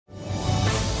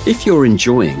If you're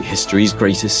enjoying history's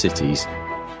greatest cities,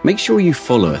 make sure you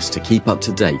follow us to keep up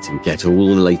to date and get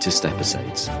all the latest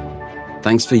episodes.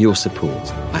 Thanks for your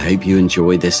support. I hope you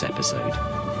enjoy this episode.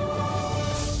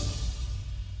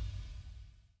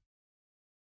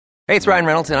 Hey, it's Ryan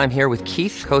Reynolds, and I'm here with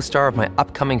Keith, co-star of my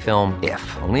upcoming film,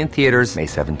 If, only in theaters May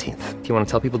 17th. Do you want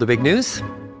to tell people the big news?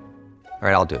 All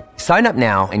right, I'll do it. Sign up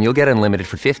now and you'll get unlimited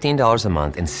for $15 a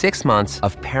month and 6 months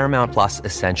of Paramount Plus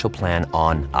Essential Plan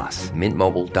on us.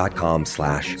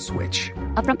 MintMobile.com/switch.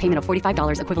 Upfront payment of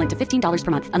 $45 equivalent to $15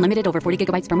 per month. Unlimited over 40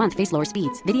 gigabytes per month. Face lower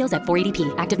speeds. Videos at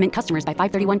 480p. Active Mint customers by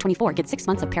 531.24 get 6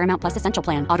 months of Paramount Plus Essential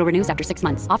Plan. Auto renews after 6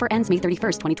 months. Offer ends May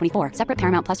 31st, 2024. Separate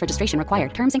Paramount Plus registration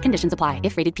required. Terms and conditions apply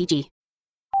if rated PG.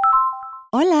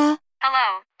 Hola.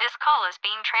 Hello, this call is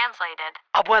being translated.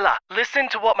 Abuela, listen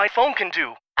to what my phone can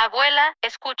do. Abuela,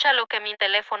 escucha lo que mi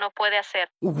teléfono puede hacer.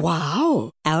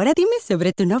 Wow. Ahora dime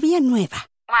sobre tu novia nueva.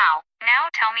 Wow, now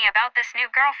tell me about this new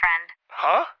girlfriend.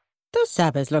 Huh? Tú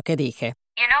sabes lo que dije.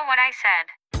 You know what I said.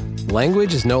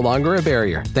 Language is no longer a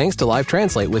barrier thanks to Live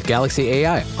Translate with Galaxy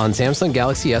AI on Samsung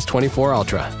Galaxy S24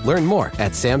 Ultra. Learn more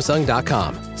at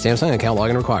Samsung.com. Samsung account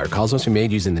login required. Calls must be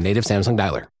made using the native Samsung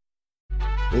dialer.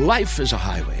 Life is a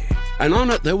highway, and on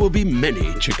it there will be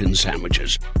many chicken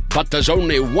sandwiches. But there's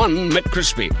only one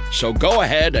McCrispy. So go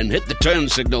ahead and hit the turn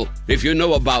signal if you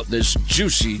know about this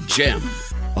juicy gem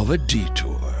of a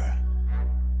detour.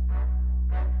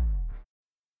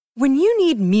 When you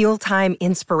need mealtime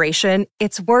inspiration,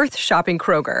 it's worth shopping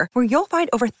Kroger, where you'll find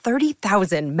over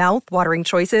 30,000 mouth-watering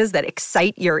choices that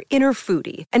excite your inner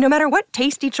foodie. And no matter what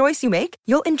tasty choice you make,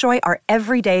 you'll enjoy our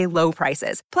everyday low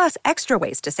prices, plus extra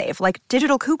ways to save, like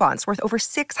digital coupons worth over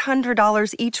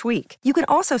 $600 each week. You can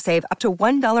also save up to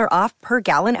 $1 off per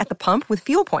gallon at the pump with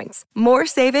fuel points. More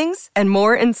savings and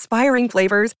more inspiring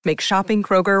flavors make shopping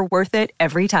Kroger worth it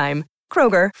every time.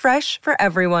 Kroger, fresh for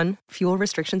everyone. Fuel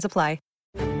restrictions apply.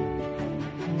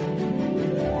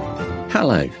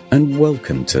 Hello, and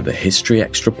welcome to the History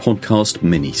Extra podcast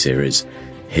mini-series,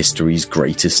 History's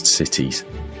Greatest Cities,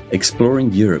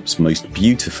 exploring Europe's most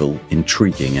beautiful,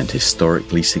 intriguing and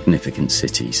historically significant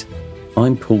cities.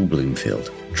 I'm Paul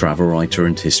Bloomfield, travel writer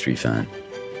and history fan,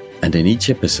 and in each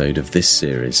episode of this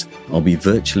series, I'll be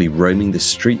virtually roaming the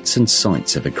streets and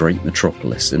sights of a great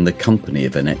metropolis in the company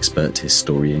of an expert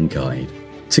historian guide.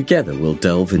 Together we'll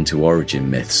delve into origin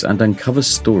myths and uncover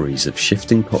stories of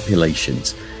shifting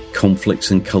populations,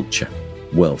 conflicts and culture,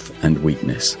 wealth and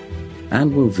weakness.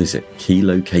 And we'll visit key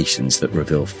locations that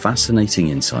reveal fascinating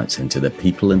insights into the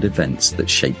people and events that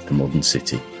shape the modern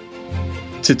city.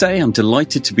 Today I'm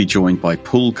delighted to be joined by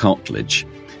Paul Cartledge,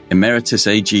 Emeritus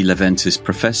A.G. Leventis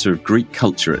Professor of Greek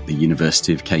Culture at the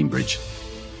University of Cambridge.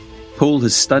 Paul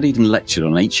has studied and lectured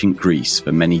on ancient Greece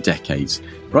for many decades,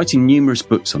 writing numerous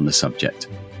books on the subject.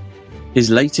 His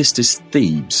latest is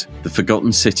Thebes, the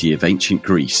Forgotten City of Ancient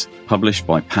Greece, published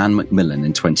by Pan Macmillan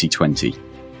in 2020.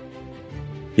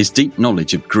 His deep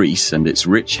knowledge of Greece and its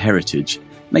rich heritage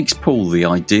makes Paul the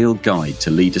ideal guide to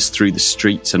lead us through the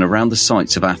streets and around the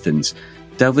sites of Athens,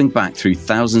 delving back through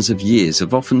thousands of years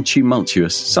of often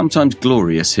tumultuous, sometimes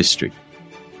glorious history.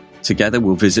 Together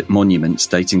we'll visit monuments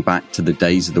dating back to the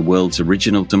days of the world's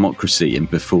original democracy and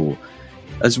before,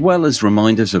 as well as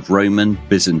reminders of Roman,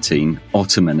 Byzantine,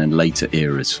 Ottoman and later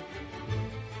eras.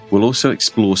 We'll also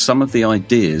explore some of the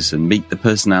ideas and meet the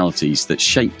personalities that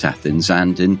shaped Athens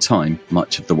and, in time,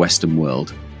 much of the Western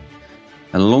world.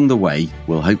 And along the way,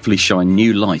 we'll hopefully shine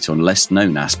new light on less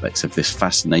known aspects of this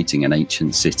fascinating and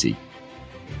ancient city.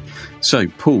 So,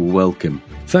 Paul, welcome.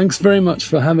 Thanks very much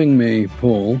for having me,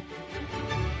 Paul.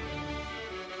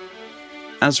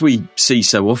 As we see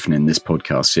so often in this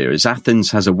podcast series,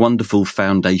 Athens has a wonderful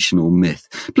foundational myth.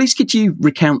 Please could you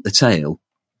recount the tale?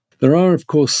 There are, of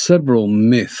course, several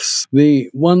myths.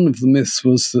 One of the myths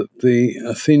was that the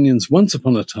Athenians, once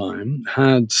upon a time,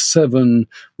 had 7,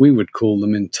 we would call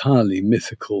them entirely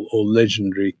mythical or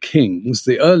legendary kings,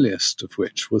 the earliest of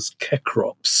which was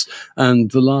Cecrops,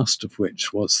 and the last of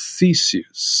which was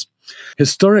Theseus.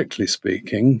 Historically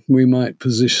speaking, we might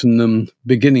position them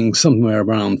beginning somewhere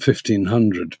around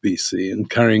 1500 BC and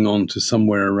carrying on to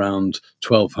somewhere around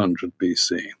 1200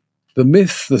 BC. The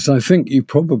myth that I think you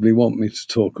probably want me to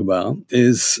talk about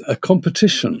is a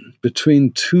competition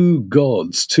between two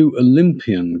gods, two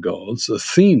Olympian gods,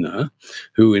 Athena,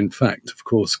 who in fact, of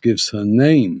course, gives her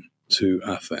name to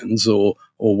Athens, or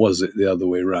was it the other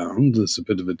way round? There's a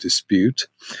bit of a dispute.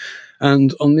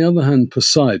 And on the other hand,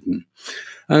 Poseidon.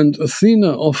 And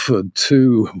Athena offered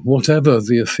to whatever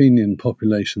the Athenian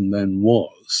population then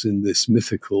was in this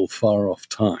mythical far-off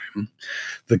time,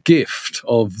 the gift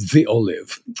of the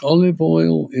olive. Olive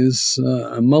oil is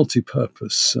a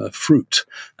multi-purpose fruit,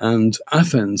 and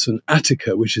Athens and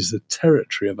Attica, which is the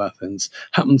territory of Athens,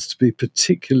 happens to be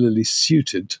particularly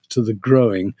suited to the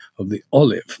growing of the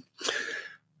olive.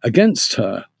 Against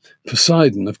her,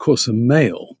 Poseidon, of course a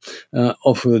male,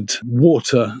 offered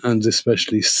water and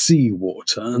especially sea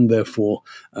water, and therefore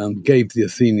gave the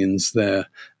Athenians their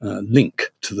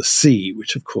link to the sea,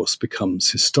 which of course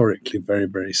becomes historically very,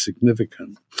 very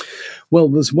significant. Well,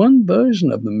 there's one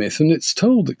version of the myth, and it's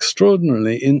told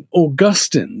extraordinarily in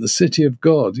Augustine, the city of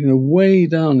God, way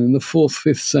down in the 4th,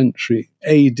 5th century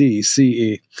AD,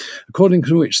 CE, according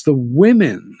to which the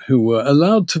women who were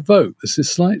allowed to vote, this is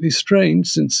slightly strange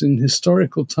since in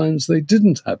historical times they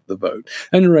didn't have the vote.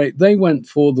 At any rate, they went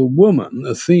for the woman,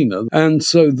 Athena, and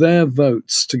so their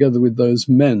votes, together with those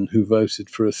men who voted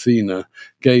for Athena,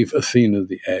 gave Athena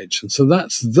the edge. And so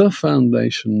that's the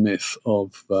foundation myth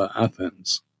of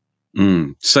Athens.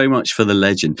 So much for the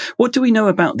legend. What do we know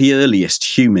about the earliest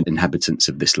human inhabitants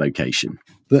of this location?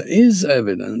 There is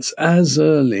evidence as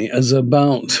early as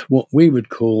about what we would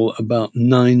call about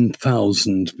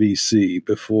 9,000 BC,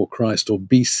 before Christ, or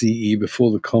BCE,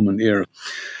 before the Common Era.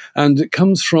 And it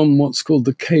comes from what's called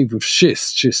the Cave of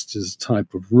Schist. Schist is a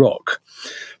type of rock.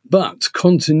 But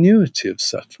continuity of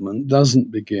settlement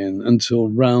doesn't begin until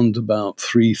round about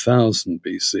 3000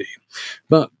 BC.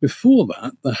 But before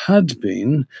that, there had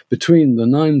been, between the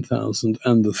 9,000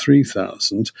 and the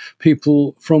 3,000,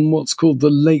 people from what's called the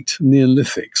late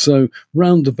Neolithic, so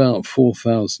round about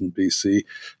 4000 BC,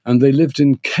 and they lived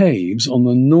in caves on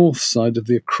the north side of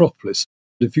the Acropolis.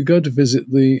 If you go to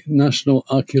visit the National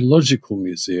Archaeological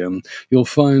Museum, you'll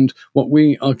find what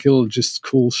we archaeologists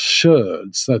call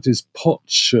sherds, that is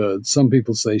potsherds. Some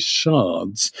people say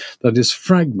shards, that is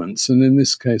fragments, and in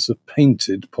this case of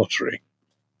painted pottery.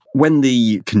 When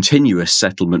the continuous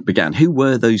settlement began, who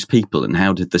were those people and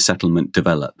how did the settlement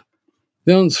develop?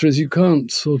 The answer is you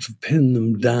can't sort of pin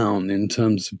them down in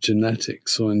terms of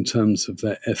genetics or in terms of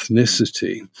their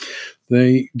ethnicity.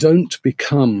 They don't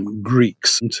become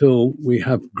Greeks until we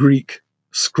have Greek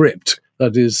script,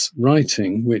 that is,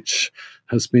 writing, which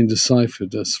has been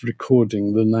deciphered as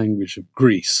recording the language of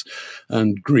Greece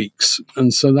and Greeks.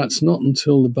 And so that's not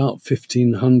until about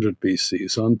 1500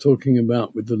 BC. So I'm talking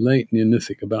about, with the late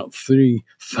Neolithic, about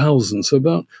 3000. So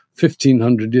about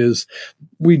 1500 years.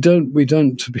 We don't,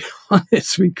 to be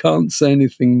honest, we can't say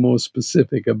anything more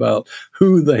specific about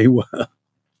who they were.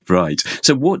 Right.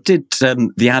 So what did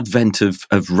the advent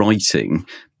of writing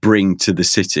bring to the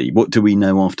city? What do we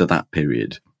know after that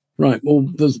period? Right. Well,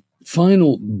 the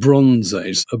final Bronze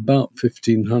Age, about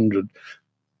 1500,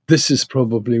 this is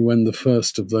probably when the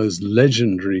first of those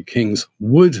legendary kings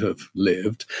would have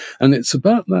lived. And it's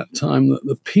about that time that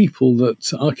the people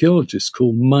that archaeologists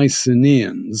call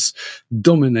Mycenaeans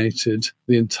dominated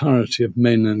the entirety of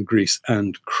mainland Greece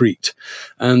and Crete.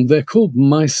 And they're called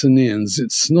Mycenaeans.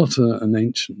 It's not an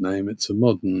ancient name, it's a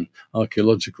modern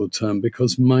archaeological term,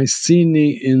 because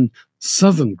Mycenae in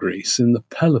southern Greece, in the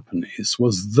Peloponnese,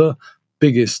 was the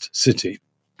biggest city.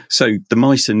 So the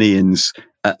Mycenaeans,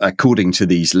 according to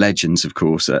these legends, of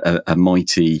course, a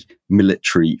mighty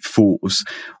military force.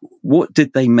 What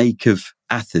did they make of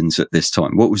Athens at this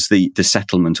time? What was the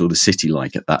settlement or the city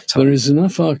like at that time? There is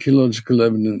enough archaeological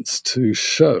evidence to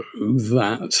show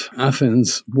that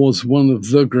Athens was one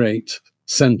of the great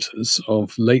centres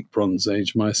of late Bronze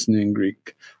Age Mycenaean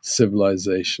Greek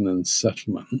civilization and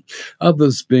settlement,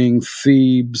 others being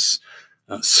Thebes,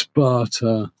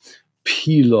 Sparta,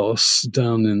 Pylos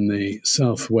down in the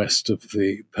southwest of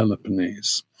the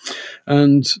Peloponnese.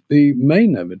 And the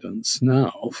main evidence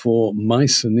now for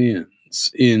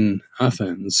Mycenaeans in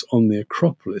Athens on the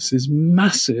Acropolis is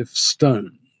massive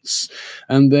stones.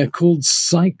 And they're called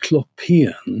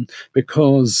Cyclopean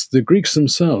because the Greeks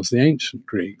themselves, the ancient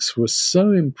Greeks, were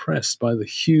so impressed by the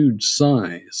huge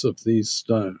size of these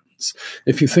stones.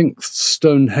 If you think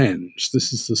Stonehenge,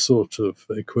 this is the sort of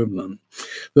equivalent,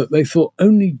 that they thought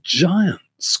only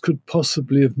giants could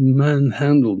possibly have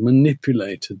manhandled,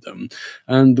 manipulated them.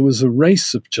 And there was a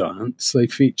race of giants, they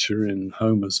feature in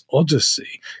Homer's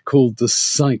Odyssey, called the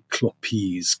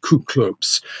Cyclopes.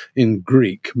 Kuklos in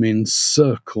Greek means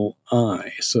circle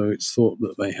eye. So it's thought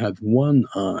that they had one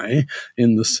eye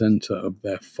in the centre of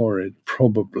their forehead,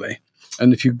 probably.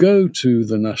 And if you go to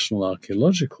the National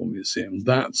Archaeological Museum,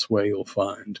 that's where you'll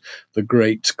find the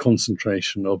great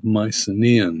concentration of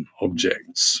Mycenaean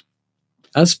objects.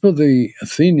 As for the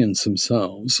Athenians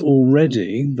themselves,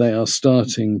 already they are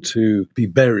starting to be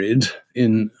buried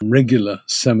in regular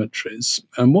cemeteries.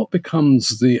 And what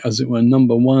becomes the, as it were,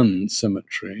 number one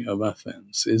cemetery of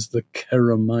Athens is the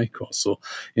Keramikos, or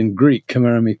in Greek,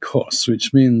 Keramikos,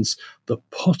 which means the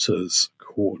potter's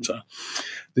quarter.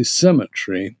 The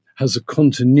cemetery has a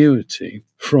continuity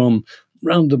from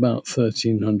round about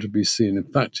 1300 BC, and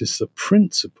in fact is the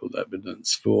principal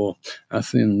evidence for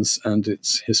Athens and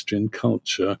its history and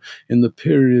culture in the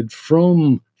period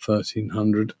from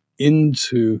 1300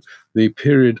 into the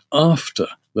period after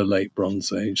the Late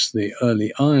Bronze Age, the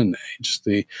Early Iron Age,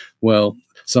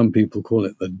 some people call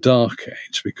it the Dark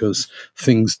Age because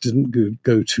things didn't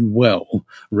go too well.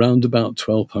 Around about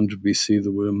 1200 BC,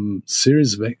 there were a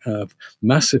series of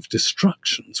massive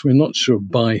destructions. We're not sure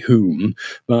by whom,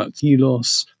 but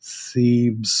Delos,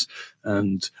 Thebes,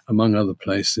 and among other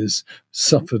places,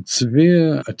 suffered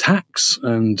severe attacks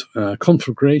and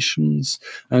conflagrations.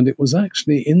 And it was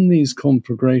actually in these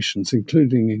conflagrations,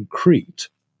 including in Crete,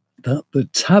 that the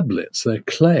tablets, they're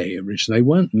clay originally, they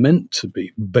weren't meant to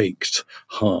be baked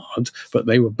hard, but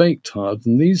they were baked hard.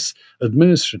 And these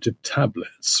administrative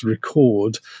tablets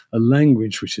record a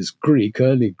language which is Greek,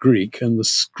 early Greek, and the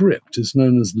script is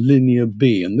known as Linear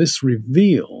B. And this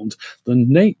revealed the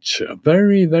nature,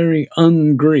 very, very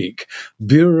un-Greek,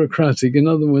 bureaucratic, in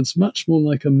other words, much more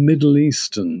like a Middle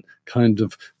Eastern kind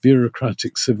of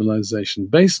bureaucratic civilization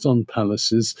based on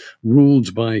palaces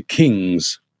ruled by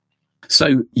kings.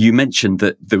 So you mentioned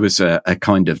that there was a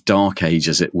kind of dark age,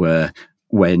 as it were,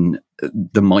 when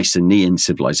the Mycenaean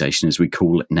civilization, as we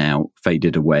call it now,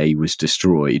 faded away, was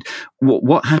destroyed.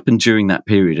 What happened during that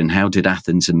period, and how did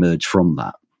Athens emerge from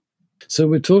that? So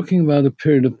we're talking about a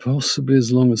period of possibly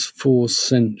as long as 4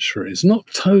 centuries. Not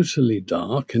totally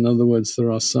dark. In other words,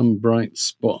 there are some bright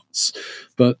spots,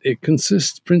 but it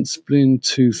consists principally in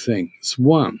 2 things.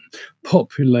 One,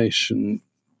 population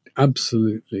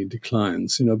absolutely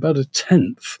declines. About a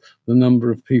tenth the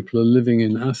number of people are living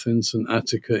in Athens and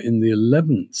Attica in the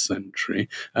 11th century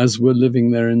as were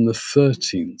living there in the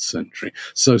 13th century.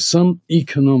 So some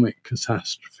economic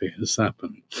catastrophe has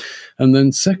happened. And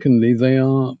then secondly, they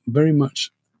are very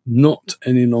much not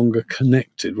any longer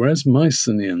connected, whereas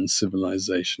Mycenaean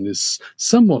civilization is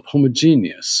somewhat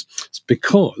homogeneous. It's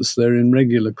because they're in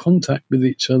regular contact with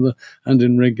each other and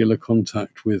in regular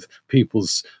contact with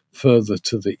peoples further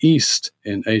to the east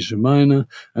in Asia Minor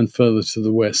and further to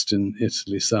the west in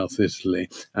Italy, South Italy,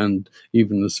 and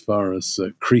even as far as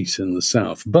Crete in the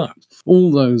south. But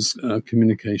all those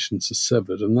communications are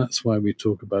severed, and that's why we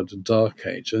talk about a dark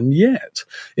age. And yet,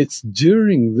 it's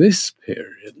during this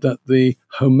period that the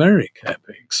Homeric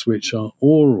epics, which are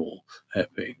oral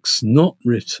epics, not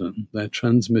written, they're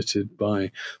transmitted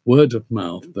by word of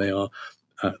mouth, they are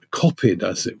copied,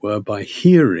 as it were, by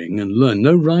hearing and learn.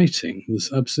 No writing.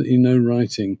 There's absolutely no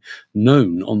writing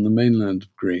known on the mainland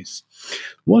of Greece.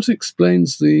 What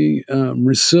explains the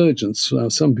resurgence?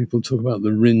 Some people talk about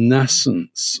the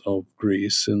renaissance of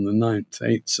Greece in the 9th,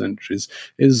 8th centuries,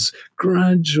 is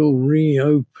gradual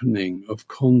reopening of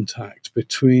contact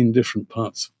between different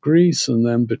parts of Greece and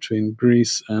then between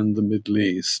Greece and the Middle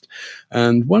East.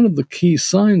 And one of the key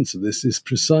signs of this is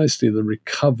precisely the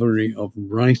recovery of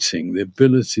writing, the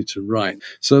ability to write.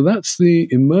 So that's the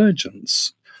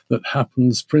emergence that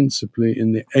happens principally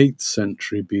in the 8th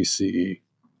century BCE.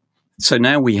 So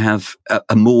now we have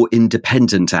a more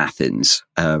independent Athens,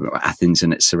 Athens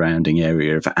and its surrounding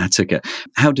area of Attica.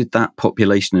 How did that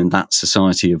population and that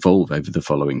society evolve over the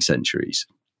following centuries?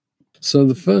 So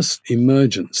the first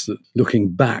emergence that, looking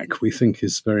back, we think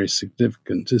is very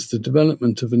significant is the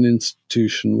development of an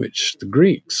institution which the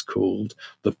Greeks called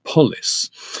the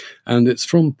polis. And it's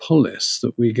from polis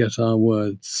that we get our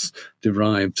words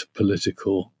derived,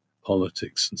 political,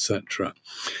 politics, etc.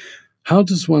 How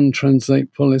does one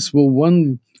translate polis? Well,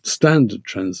 one standard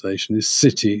translation is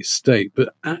city-state,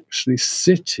 but actually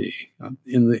city,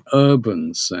 in the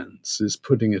urban sense, is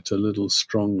putting it a little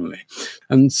strongly.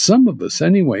 And some of us,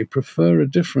 anyway, prefer a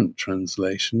different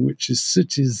translation, which is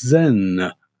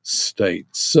citizen-state.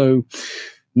 So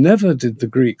never did the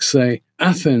Greeks say,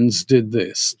 Athens did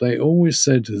this. They always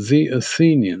said the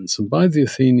Athenians, and by the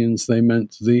Athenians they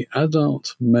meant the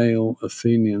adult male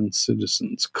Athenian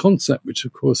citizens, concept which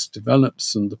of course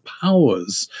develops and the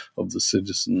powers of the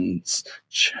citizens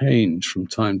change from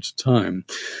time to time.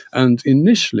 And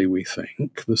initially we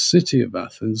think the city of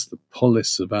Athens, the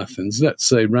polis of Athens, let's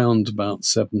say round about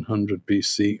 700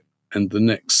 BC and the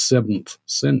next 7th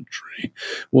century,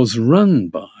 was run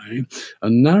by a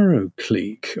narrow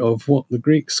clique of what the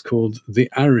Greeks called the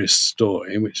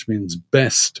Aristoi, which means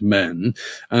best men.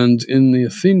 And in the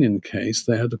Athenian case,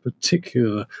 they had a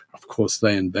particular, of course,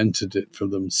 they invented it for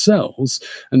themselves,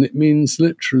 and it means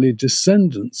literally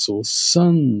descendants or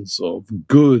sons of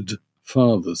good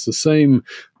fathers, the same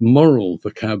moral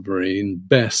vocabulary in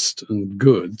best and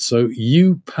good. So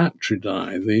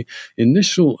eupatridai, the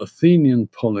initial Athenian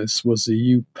polis, was a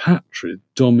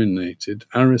eupatrid-dominated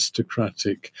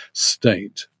aristocratic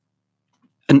state.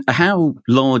 And how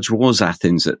large was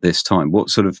Athens at this time? What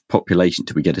sort of population,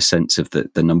 do we get a sense of the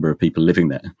number of people living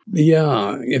there?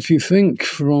 Yeah, if you think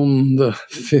from the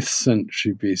 5th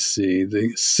century BC,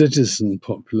 the citizen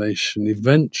population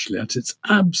eventually at its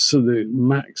absolute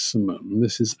maximum,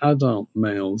 this is adult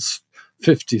males,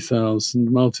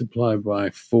 50,000 multiplied by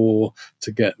 4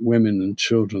 to get women and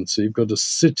children. So you've got a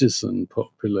citizen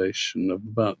population of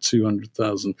about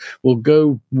 200,000. We'll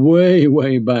go way,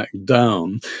 way back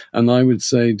down, and I would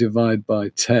say divide by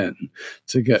 10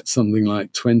 to get something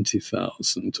like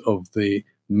 20,000 of the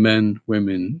men,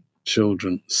 women,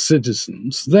 children,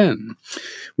 citizens. Then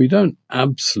we don't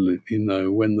absolutely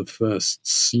know when the first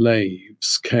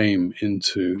slaves came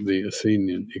into the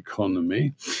Athenian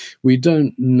economy. We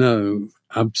don't know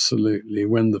absolutely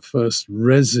when the first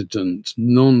resident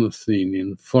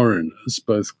non-Athenian foreigners,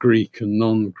 both Greek and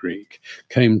non-Greek,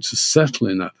 came to settle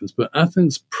in Athens. But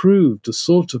Athens proved a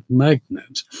sort of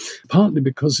magnet, partly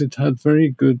because it had very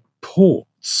good ports.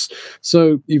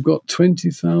 So you've got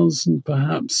 20,000,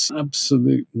 perhaps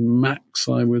absolute max,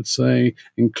 I would say,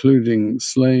 including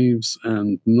slaves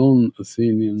and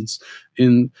non-Athenians,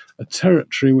 in a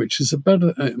territory which is about,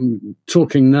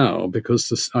 talking now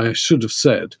because I should have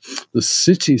said, the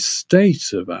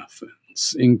city-state of Athens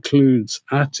includes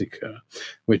Attica,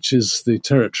 which is the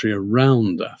territory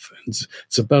around Athens.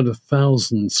 It's about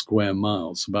 1,000 square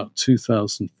miles, about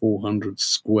 2,400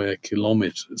 square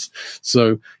kilometers.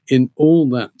 So in all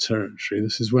that territory,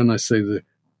 this is when I say the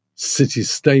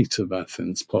city-state of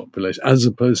Athens population, as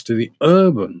opposed to the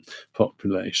urban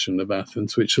population of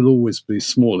Athens, which will always be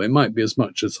smaller. It might be as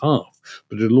much as half,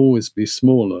 but it'll always be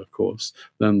smaller, of course,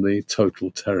 than the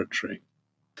total territory.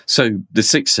 So the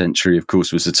 6th century, of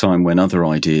course, was a time when other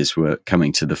ideas were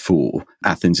coming to the fore.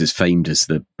 Athens is famed as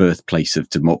the birthplace of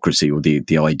democracy, or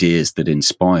the ideas that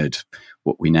inspired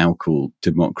what we now call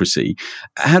democracy.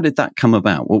 How did that come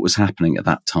about? What was happening at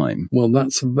that time? Well,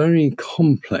 that's a very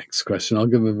complex question. I'll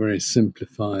give a very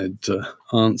simplified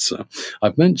answer.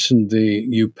 I've mentioned the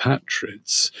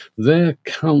Eupatrids. Their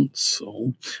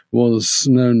council was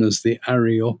known as the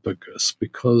Areopagus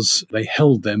because they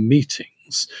held their meetings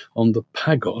on the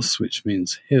Pagos, which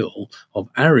means hill, of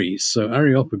Ares. So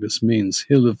Areopagus means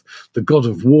hill of the god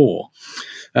of war.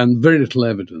 And very little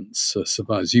evidence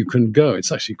survives. You can go,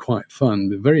 it's actually quite fun,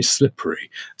 but very slippery,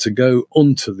 to go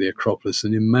onto the Acropolis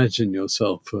and imagine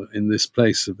yourself in this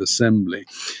place of assembly.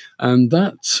 And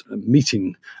that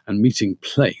meeting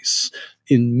place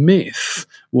in myth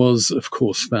was, of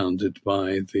course, founded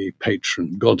by the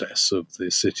patron goddess of the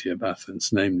city of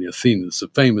Athens, namely Athena. There's a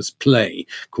famous play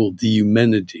called the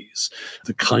Eumenides,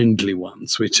 the Kindly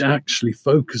Ones, which actually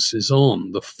focuses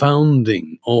on the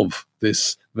founding of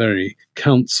this very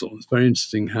council. It's very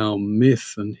interesting how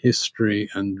myth and history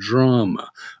and drama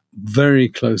very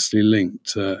closely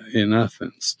linked in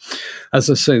Athens. As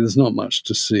I say, there's not much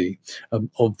to see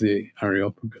of the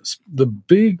Areopagus. The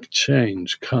big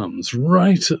change comes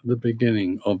right at the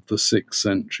beginning of the 6th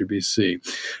century BC.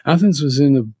 Athens was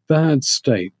in a bad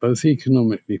state, both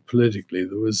economically, politically.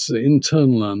 There was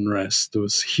internal unrest, there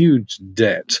was huge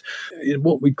debt,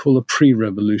 what we call a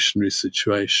pre-revolutionary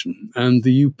situation. And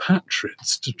the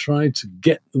Eupatrids, to try to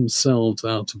get themselves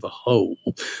out of a hole,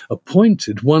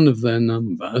 appointed one of their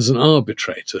number as an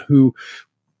arbitrator who,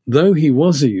 though he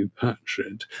was a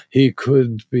Eupatrid, he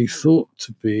could be thought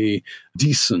to be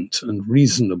decent and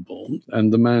reasonable.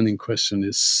 And the man in question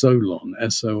is Solon,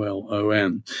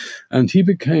 Solon. And he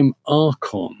became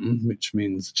archon, which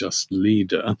means just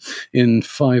leader, in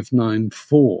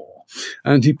 594.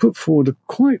 And he put forward a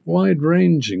quite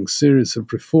wide-ranging series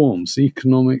of reforms: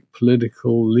 economic,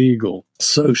 political, legal,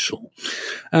 social.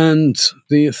 And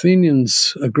the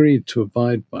Athenians agreed to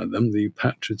abide by them, the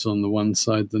Eupatrids on the one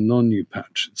side, the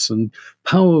non-Eupatrids, and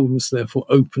power was therefore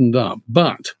opened up.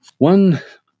 But one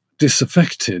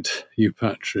disaffected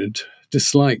Eupatrid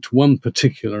disliked one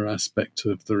particular aspect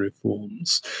of the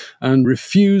reforms and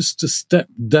refused to step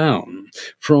down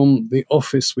from the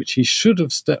office which he should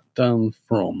have stepped down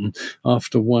from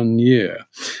after 1 year.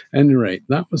 At any rate,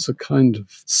 that was a kind of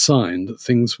sign that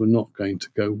things were not going to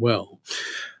go well.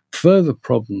 Further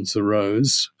problems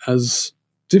arose as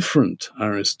different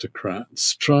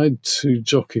aristocrats tried to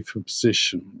jockey for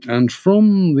position. And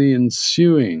from the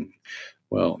ensuing,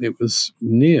 well, it was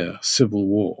near civil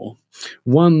war,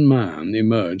 one man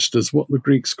emerged as what the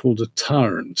Greeks called a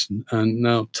tyrant. And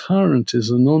now tyrant is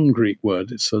a non-Greek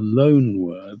word, it's a loan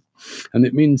word, and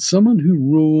it means someone who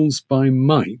rules by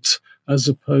might as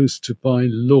opposed to by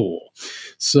law.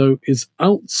 So is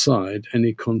outside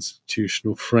any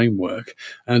constitutional framework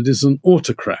and is an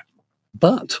autocrat.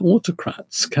 But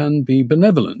autocrats can be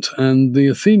benevolent, and the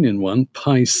Athenian one,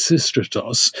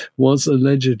 Pisistratos, was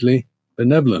allegedly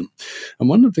benevolent. And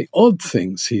one of the odd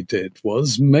things he did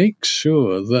was make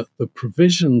sure that the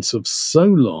provisions of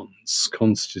Solon's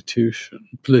constitution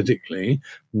politically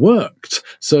worked,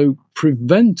 so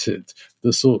prevented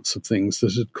the sorts of things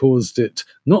that had caused it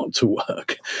not to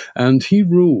work. And he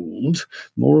ruled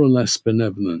more or less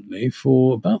benevolently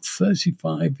for about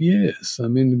 35 years. I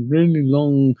mean, really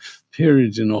long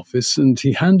period in office, and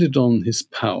he handed on his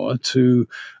power to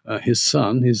his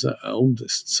son, his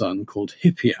oldest son, called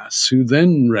Hippias, who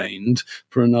then reigned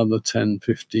for another 10,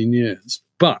 15 years.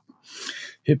 But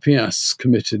Hippias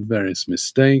committed various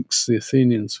mistakes. The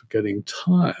Athenians were getting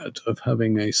tired of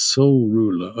having a sole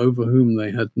ruler over whom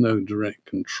they had no direct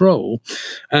control.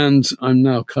 And I'm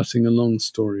now cutting a long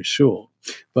story short.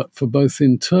 But for both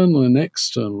internal and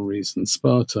external reasons,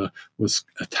 Sparta was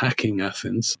attacking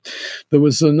Athens. There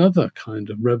was another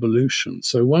kind of revolution.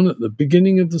 So one at the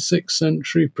beginning of the 6th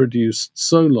century produced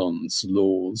Solon's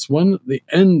laws. One at the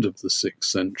end of the 6th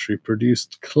century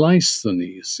produced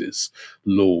Cleisthenes'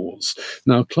 laws.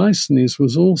 Now, Cleisthenes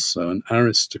was also an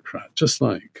aristocrat, just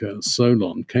like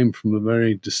Solon, came from a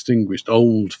very distinguished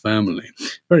old family,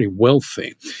 very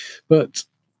wealthy. But,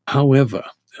 however,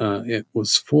 it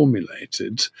was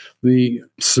formulated, the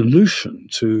solution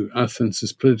to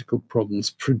Athens' political problems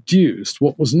produced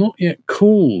what was not yet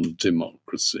called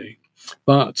democracy,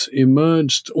 but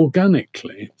emerged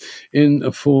organically in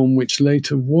a form which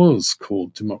later was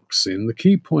called democracy. And the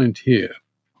key point here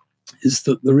is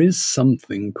that there is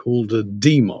something called a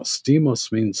demos.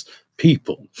 Demos means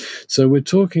people. So we're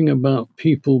talking about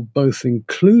people both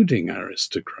including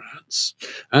aristocrats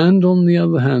and, on the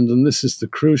other hand, and this is the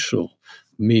crucial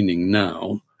meaning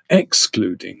now,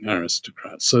 excluding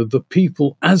aristocrats. So the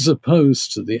people as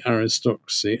opposed to the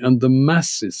aristocracy and the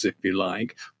masses, if you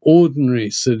like, ordinary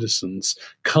citizens,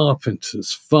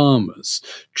 carpenters, farmers,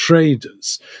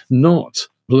 traders, not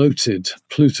bloated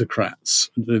plutocrats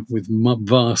with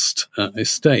vast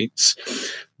estates.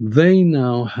 They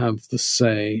now have the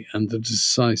say and the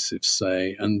decisive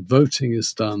say, and voting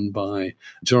is done by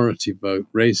majority vote,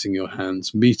 raising your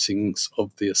hands, meetings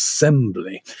of the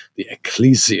assembly, the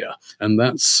ecclesia, and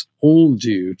that's all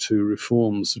due to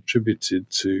reforms attributed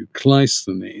to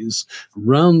Cleisthenes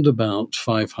round about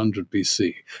 500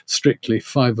 BC, strictly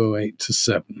 508 to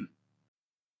 7.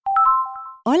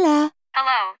 Hola.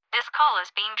 Hello, this call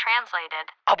is being translated.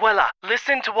 Abuela,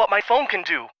 listen to what my phone can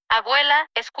do. Abuela,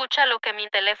 escucha lo que mi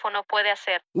teléfono puede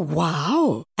hacer.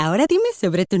 ¡Wow! Ahora dime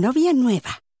sobre tu novia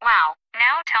nueva. Wow,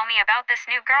 now tell me about this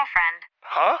new girlfriend.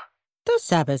 Huh? Tú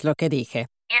sabes lo que dije.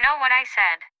 You know what I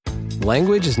said.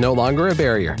 Language is no longer a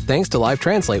barrier thanks to Live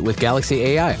Translate with Galaxy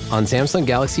AI on Samsung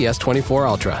Galaxy S24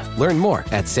 Ultra. Learn more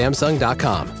at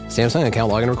Samsung.com. Samsung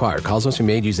account login required. Calls must be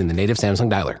made using the native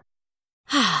Samsung dialer.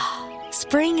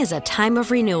 Spring is a time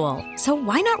of renewal, so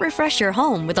why not refresh your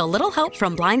home with a little help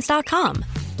from Blinds.com?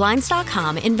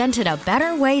 Blinds.com invented a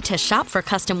better way to shop for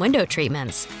custom window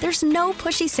treatments. There's no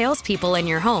pushy salespeople in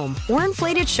your home or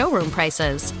inflated showroom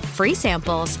prices. Free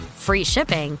samples, free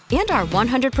shipping, and our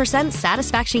 100%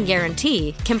 satisfaction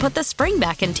guarantee can put the spring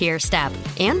back into your step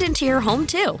and into your home,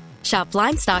 too. Shop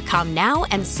Blinds.com now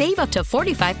and save up to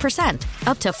 45%.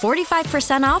 Up to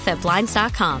 45% off at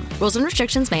Blinds.com. Rules and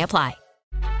restrictions may apply.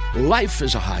 Life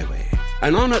is a highway,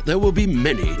 and on it there will be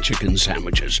many chicken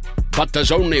sandwiches. But there's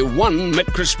only one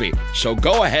McCrispy. So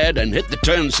go ahead and hit the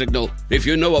turn signal if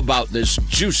you know about this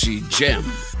juicy gem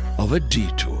of a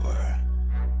detour.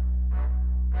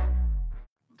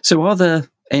 So are there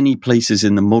any places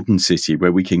in the modern city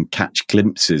where we can catch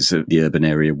glimpses of the urban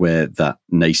area where that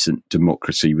nascent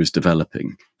democracy was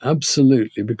developing?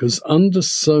 Absolutely, because under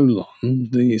Solon,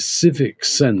 the civic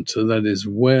centre, that is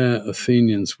where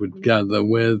Athenians would gather,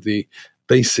 where the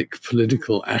basic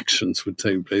political actions would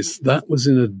take place, that was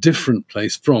in a different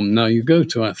place from. Now, you go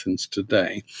to Athens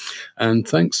today, and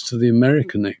thanks to the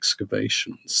American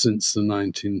excavations since the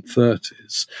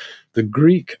 1930s, the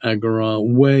Greek agora,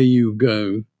 where you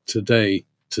go today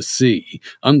to see,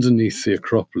 underneath the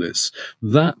Acropolis,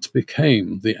 that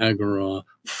became the agora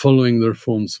following the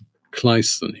reforms of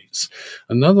Cleisthenes.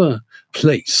 Another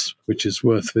place which is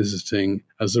worth visiting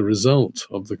as a result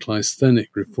of the Cleisthenic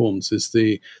reforms is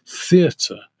the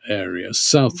theatre area,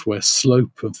 southwest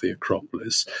slope of the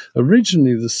Acropolis.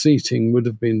 Originally, the seating would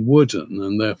have been wooden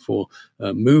and therefore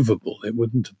movable. It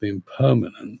wouldn't have been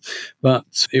permanent.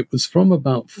 But it was from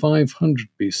about 500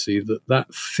 BC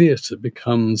that theatre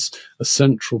becomes a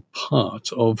central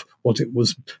part of what it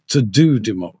was to do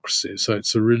democracy. So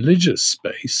it's a religious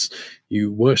space.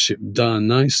 You worship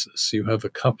Dionysus. You have a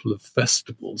couple of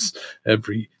festivals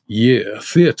every year,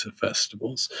 theatre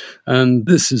festivals. And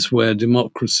this is where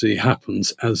democracy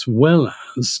happens, as well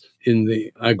as in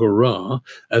the Agora,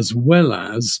 as well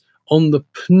as on the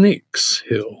Pnyx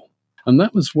Hill. And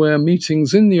that was where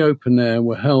meetings in the open air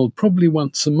were held probably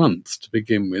once a month to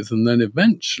begin with, and then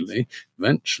eventually,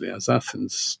 as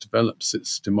Athens develops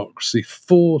its democracy,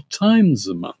 4 times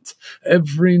a month,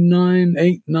 every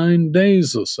 9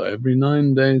 days or so, every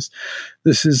 9 days.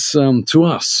 This is, to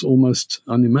us, almost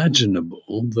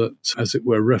unimaginable that, as it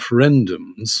were,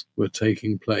 referendums were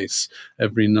taking place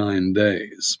every 9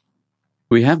 days.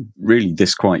 We have really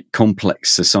this quite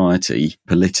complex society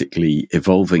politically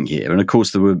evolving here. And of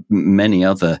course, there were many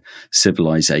other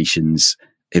civilizations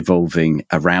evolving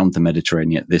around the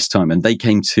Mediterranean at this time. And they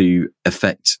came to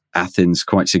affect Athens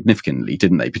quite significantly,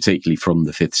 didn't they? Particularly from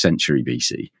the 5th century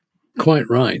BC. Quite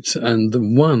right. And the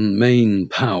one main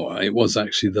power, it was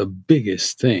actually the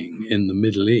biggest thing in the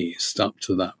Middle East up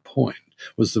to that point,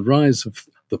 was the rise of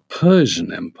the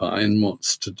Persian Empire in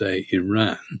what's today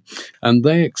Iran. And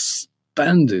they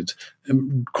expanded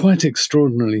quite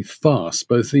extraordinarily fast,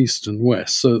 both east and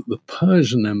west, so that the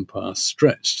Persian Empire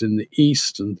stretched in the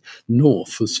east and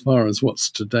north as far as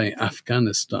what's today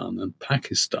Afghanistan and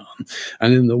Pakistan,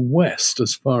 and in the west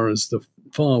as far as the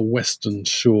far western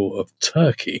shore of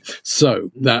Turkey.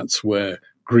 So that's where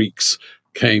Greeks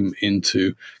came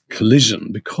into collision,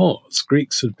 because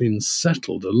Greeks had been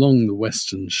settled along the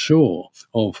western shore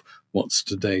of what's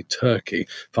today Turkey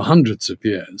for hundreds of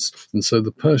years. And so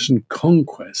the Persian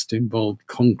conquest involved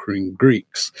conquering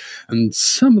Greeks. And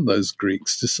some of those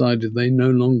Greeks decided they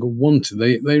no longer wanted.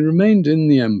 They remained in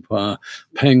the empire,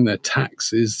 paying their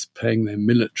taxes, paying their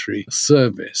military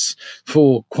service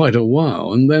for quite a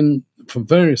while. And then, for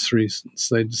various reasons,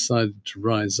 they decided to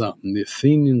rise up, and the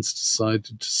Athenians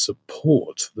decided to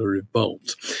support the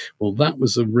revolt. Well, that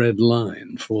was a red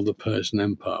line for the Persian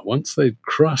Empire. Once they'd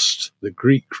crushed the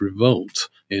Greek revolt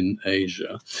in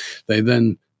Asia, they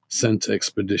then sent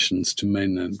expeditions to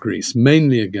mainland Greece,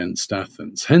 mainly against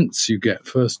Athens. Hence, you get,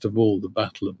 first of all, the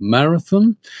Battle of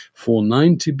Marathon,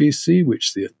 490 BC,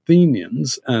 which the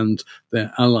Athenians and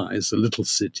their allies, a little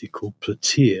city called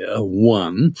Plataea,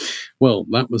 won. Well,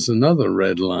 that was another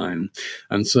red line.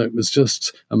 And so it was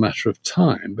just a matter of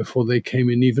time before they came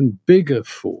in even bigger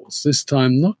force, this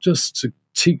time not just to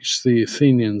teach the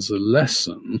Athenians a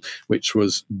lesson, which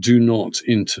was, do not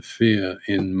interfere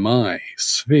in my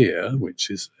sphere, which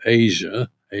is Asia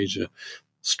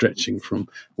stretching from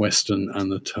Western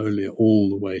Anatolia all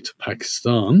the way to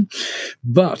Pakistan,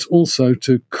 but also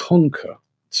to conquer,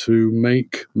 to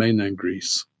make mainland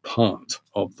Greece part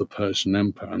of the Persian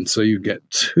Empire. And so you get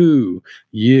 2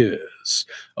 years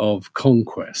of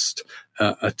conquest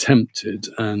attempted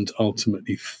and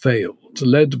ultimately failed,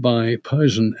 led by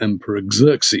Persian Emperor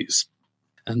Xerxes.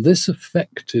 And this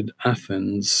affected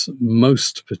Athens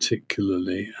most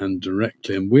particularly and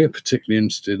directly. And we're particularly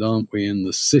interested, aren't we, in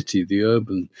the city, the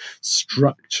urban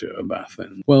structure of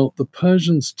Athens. Well, the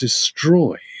Persians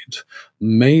destroyed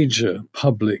major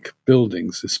public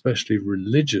buildings, especially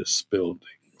religious buildings,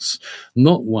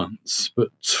 not once, but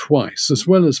twice, as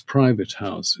well as private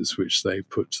houses, which they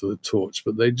put to the torch.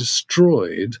 But they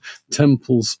destroyed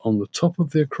temples on the top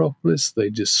of the Acropolis. They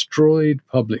destroyed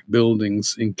public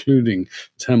buildings, including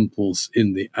temples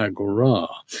in the Agora.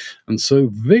 And so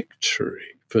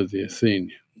victory for the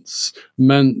Athenians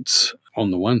meant, on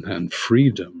the one hand,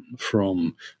 freedom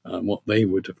from what they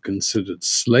would have considered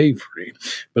slavery,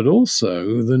 but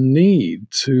also the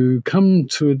need to come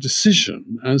to a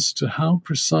decision as to how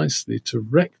precisely to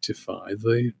rectify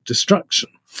the destruction.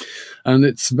 And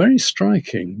it's very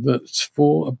striking that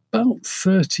for about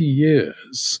 30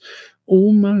 years,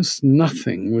 almost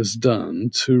nothing was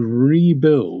done to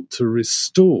rebuild, to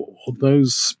restore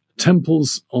those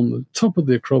temples on the top of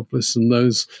the Acropolis and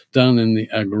those down in the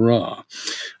Agora.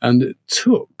 And it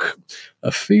took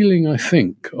a feeling, I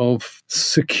think, of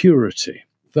security,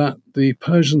 that the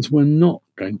Persians were not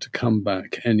going to come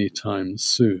back anytime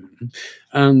soon,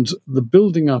 and the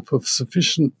building up of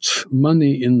sufficient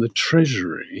money in the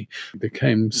treasury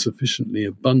became sufficiently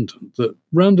abundant that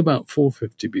round about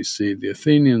 450 BC, the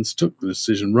Athenians took the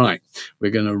decision, right,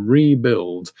 we're going to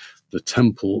rebuild the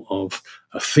temple of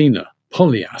Athena,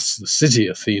 Polias, the city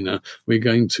Athena. We're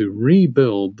going to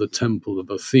rebuild the temple of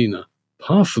Athena,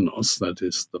 Parthenos, that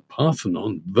is the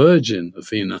Parthenon, Virgin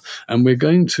Athena, and we're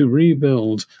going to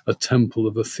rebuild a temple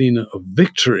of Athena of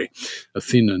Victory,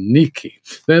 Athena Nike.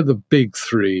 They're the big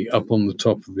three up on the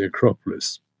top of the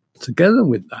Acropolis. Together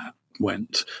with that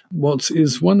went what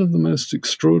is one of the most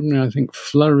extraordinary, I think,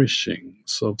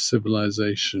 flourishings of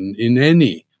civilization in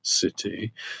any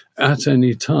city at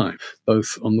any time,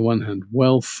 both on the one hand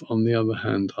wealth, on the other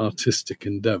hand artistic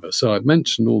endeavor. So I've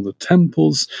mentioned all the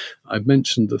temples, I've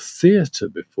mentioned the theater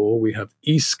before. We have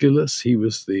Aeschylus, he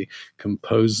was the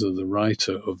composer, the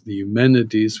writer of the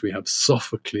Eumenides. We have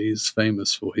Sophocles,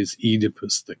 famous for his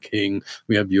Oedipus the King.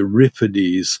 We have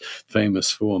Euripides,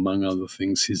 famous for, among other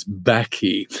things, his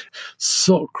Bacchae.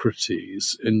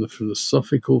 Socrates in the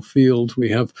philosophical field. We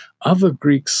have other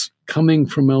Greeks coming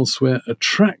from elsewhere,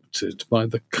 attracted by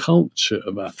the culture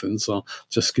of Athens. I'll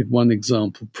just give one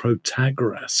example.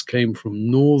 Protagoras came from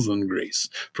northern Greece,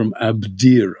 from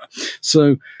Abdera.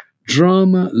 So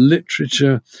drama,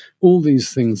 literature, all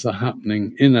these things are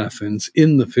happening in Athens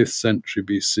in the 5th century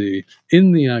BC,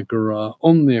 in the Agora,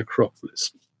 on the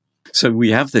Acropolis. So we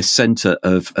have this centre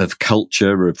of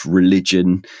culture, of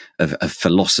religion, of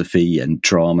philosophy and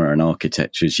drama and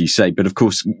architecture, as you say. But of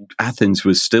course, Athens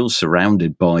was still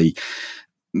surrounded by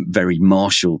very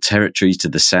martial territories to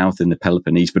the south in the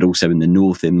Peloponnese, but also in the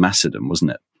north in Macedon,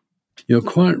 wasn't it? You're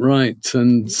quite right,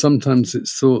 and sometimes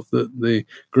it's thought that the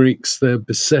Greeks, their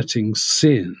besetting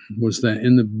sin was their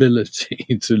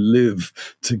inability to live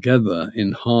together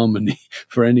in harmony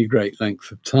for any great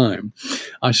length of time.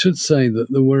 I should say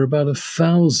that there were about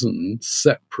 1,000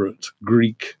 separate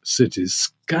Greek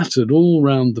cities scattered all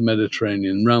around the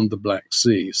Mediterranean, around the Black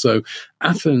Sea. So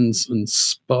Athens and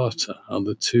Sparta are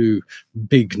the two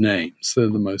big names. They're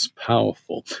the most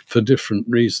powerful for different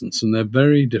reasons, and they're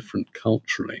very different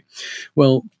culturally.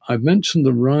 Well, I've mentioned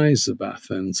the rise of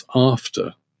Athens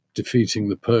after defeating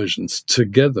the Persians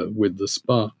together with the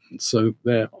Spartans. So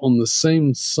they're on the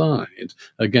same side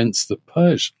against the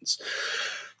Persians.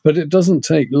 But it doesn't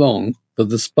take long for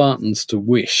the Spartans to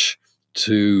wish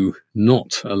to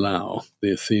not allow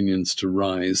the Athenians to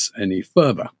rise any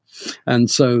further.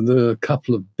 And so there are a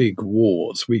couple of big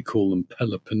wars. We call them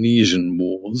Peloponnesian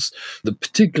Wars. The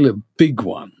particular big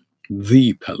one,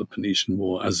 the Peloponnesian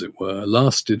War, as it were,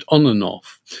 lasted on and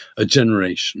off a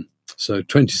generation. So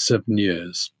 27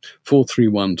 years,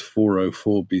 431 to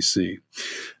 404 BC.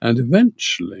 And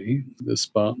eventually the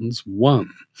Spartans won.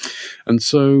 And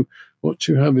so what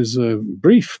you have is a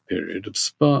brief period of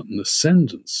Spartan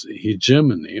ascendancy,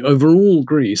 hegemony, over all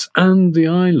Greece and the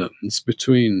islands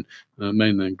between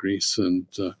mainland Greece and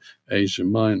Asia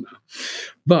Minor.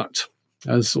 But,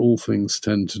 as all things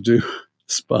tend to do,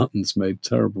 Spartans made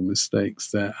terrible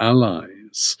mistakes. Their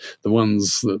allies, the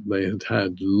ones that they had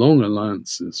had long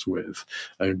alliances with,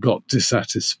 got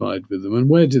dissatisfied with them. And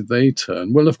where did they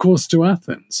turn? Well, of course, to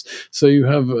Athens. So you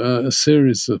have a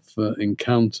series of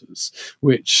encounters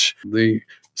which the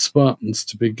Spartans,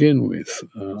 to begin with,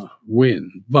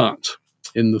 win. But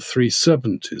in the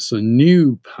 370s, a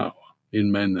new power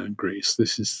in mainland Greece,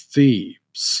 this is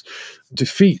Thebes,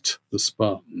 defeat the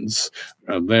Spartans.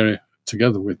 They're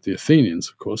together with the Athenians,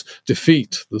 of course,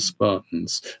 defeat the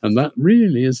Spartans. And that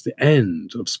really is the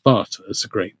end of Sparta as a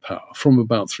great power from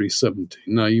about 370.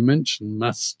 Now, you mentioned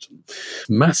Macedon.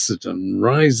 Macedon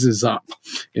rises up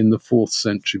in the 4th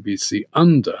century BC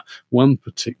under one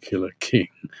particular king,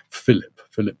 Philip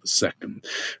II,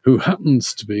 who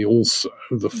happens to be also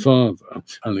the father,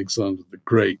 Alexander the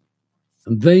Great.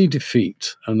 And they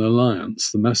defeat an alliance,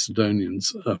 the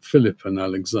Macedonians, Philip and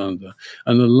Alexander,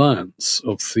 an alliance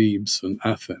of Thebes and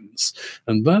Athens.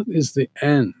 And that is the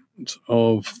end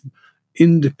of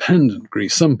independent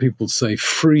Greece. Some people say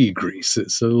free Greece.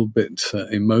 It's a little bit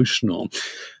emotional.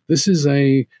 This is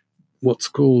what's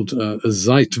called a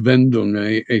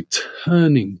Zeitwendung, a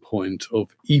turning point of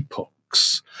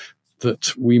epochs,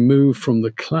 that we move from the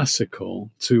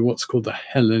classical to what's called the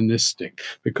Hellenistic,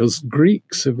 because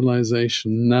Greek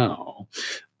civilization now,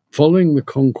 following the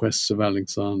conquests of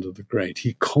Alexander the Great,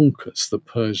 he conquers the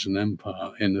Persian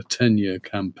Empire in a 10-year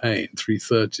campaign,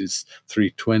 330s,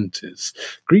 320s.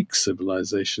 Greek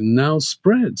civilization now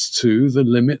spreads to the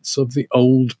limits of the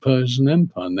old Persian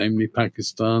Empire, namely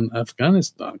Pakistan,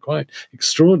 Afghanistan. Quite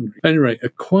extraordinary. Anyway, a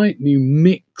quite new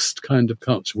mixed kind of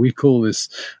culture. We call this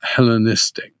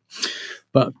Hellenistic.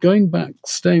 But going back,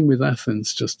 staying with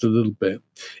Athens just a little bit,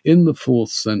 in the 4th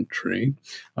century,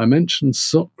 I mentioned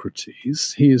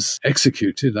Socrates. He is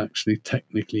executed, actually,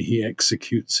 technically, he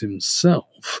executes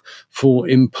himself for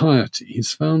impiety.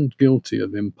 He's found guilty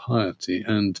of impiety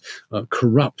and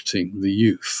corrupting the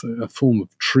youth, a form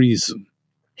of treason.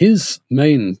 His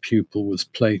main pupil was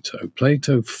Plato.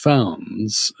 Plato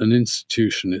founds an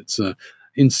institution, it's an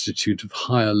institute of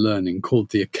higher learning called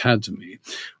the Academy.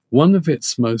 One of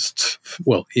its most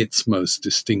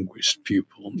distinguished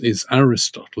pupil is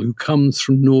Aristotle, who comes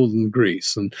from northern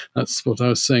Greece. And that's what I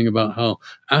was saying about how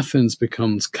Athens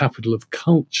becomes capital of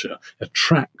culture,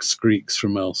 attracts Greeks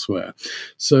from elsewhere.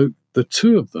 So the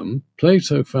two of them,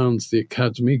 Plato founds the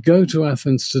Academy. Go to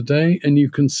Athens today and you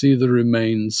can see the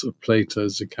remains of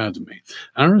Plato's Academy.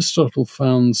 Aristotle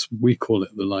founds, we call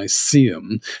it the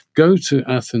Lyceum. Go to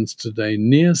Athens today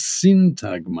near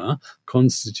Syntagma,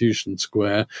 Constitution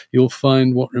Square, you'll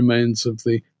find what remains of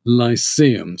the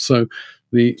Lyceum. So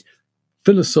the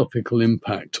philosophical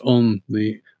impact on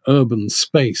the urban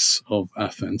space of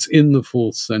Athens in the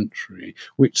 4th century,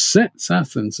 which sets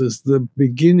Athens as the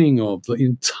beginning of the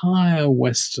entire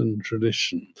Western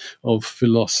tradition of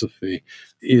philosophy,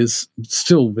 is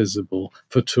still visible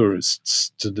for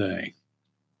tourists today.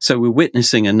 So we're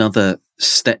witnessing another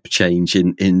step change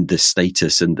in the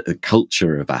status and the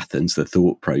culture of Athens, the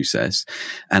thought process.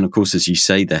 And of course, as you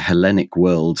say, the Hellenic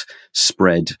world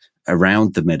spread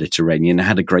around the Mediterranean,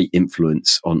 had a great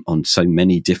influence on so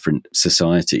many different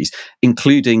societies,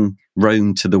 including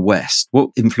Rome to the west.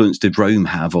 What influence did Rome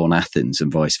have on Athens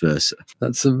and vice versa?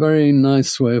 That's a very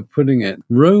nice way of putting it.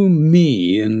 Rome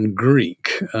in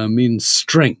Greek means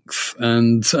strength,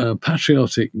 and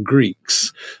patriotic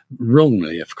Greeks,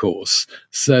 wrongly of course,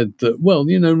 said that, well,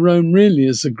 Rome really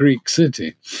is a Greek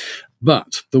city.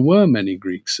 But there were many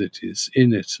Greek cities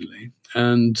in Italy,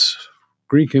 and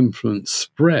Greek influence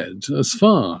spread as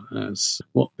far as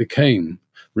what became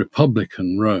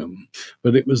Republican Rome.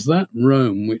 But it was that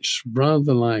Rome which,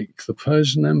 rather like the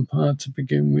Persian Empire to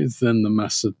begin with, then the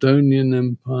Macedonian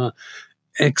Empire,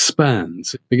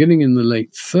 expands, beginning in the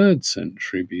late 3rd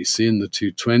century BC, in the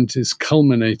 220s,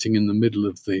 culminating in the middle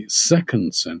of the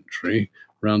 2nd century,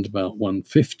 around about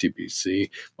 150 BC,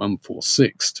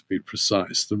 146 to be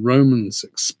precise. The Romans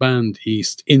expand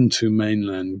east into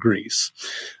mainland Greece,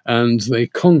 and they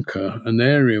conquer an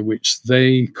area which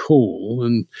they call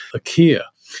Achaia.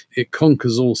 It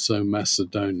conquers also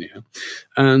Macedonia,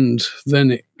 and then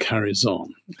it carries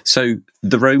on. So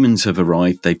the Romans have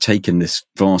arrived, they've taken this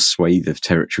vast swathe of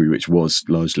territory which was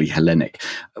largely Hellenic.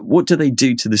 What do they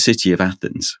do to the city of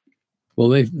Athens? Well,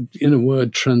 they've, in a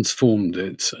word, transformed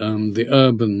it. The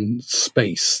urban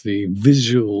space, the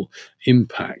visual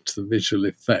impact, the visual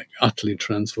effect, utterly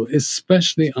transformed,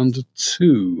 especially under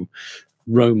two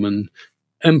Roman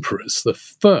emperors. The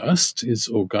first is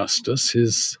Augustus.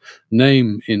 His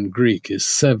name in Greek is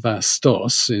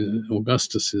Sevastos.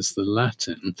 Augustus is the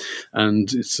Latin,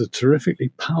 and it's a terrifically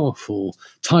powerful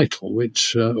title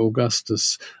which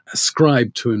Augustus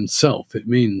ascribed to himself. It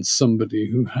means somebody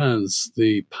who has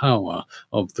the power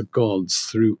of the gods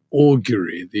through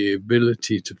augury, the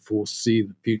ability to foresee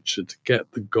the future, to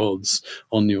get the gods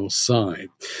on your side.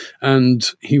 And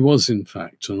he was, in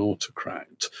fact, an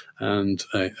autocrat and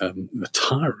a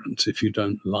tyrant if you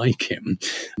don't like him.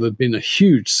 There'd been a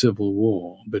huge civil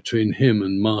war between him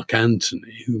and Mark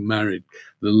Antony, who married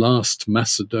the last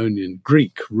Macedonian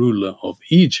Greek ruler of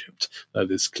Egypt,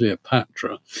 that is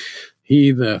Cleopatra.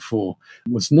 He, therefore,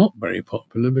 was not very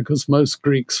popular because most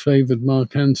Greeks favoured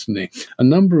Mark Antony. A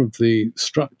number of the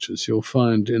structures you'll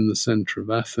find in the centre of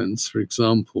Athens, for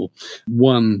example,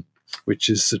 one which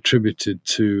is attributed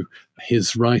to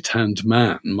his right-hand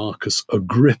man, Marcus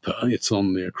Agrippa. It's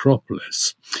on the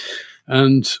Acropolis.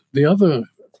 And the other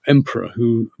emperor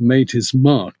who made his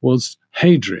mark was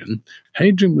Hadrian.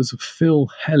 Hadrian was a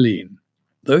Philhellene.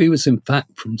 Though he was in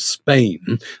fact from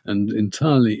Spain and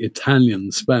entirely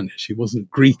Italian Spanish, he wasn't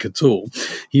Greek at all,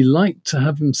 he liked to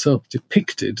have himself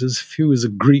depicted as if he was a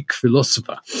Greek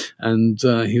philosopher, and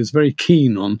he was very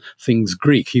keen on things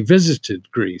Greek. He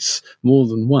visited Greece more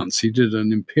than once. He did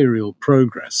an imperial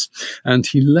progress, and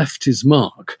he left his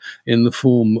mark in the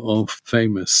form of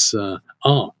famous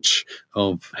arch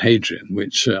of Hadrian,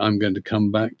 which I'm going to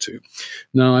come back to.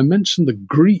 Now, I mentioned the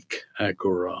Greek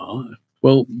agora.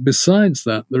 Well, besides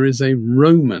that, there is a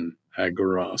Roman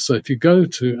agora. So if you go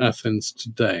to Athens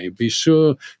today, be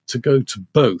sure to go to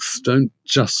both. Don't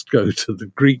just go to the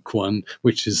Greek one,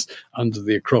 which is under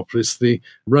the Acropolis. The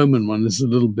Roman one is a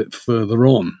little bit further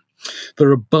on.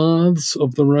 There are baths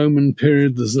of the Roman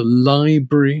period. There's a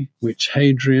library which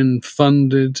Hadrian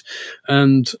funded,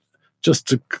 and just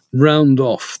to round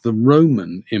off the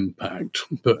Roman impact,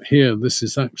 but here this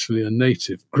is actually a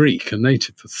native Greek, a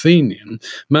native Athenian,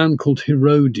 man called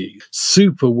Herodes,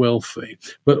 super wealthy,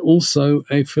 but also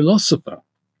a philosopher.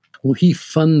 Well, he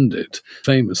funded a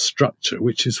famous structure,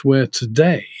 which is where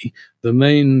today the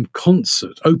main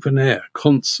open-air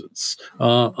concerts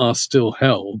are still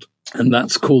held, and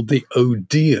that's called the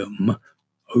Odeon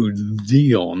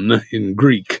in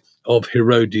Greek, of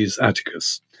Herodes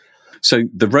Atticus. So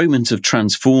the Romans have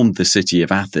transformed the city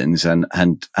of Athens, and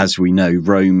as we know,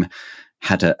 Rome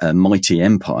had a mighty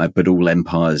empire, but all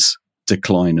empires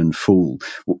decline and fall.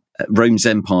 Rome's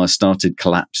empire started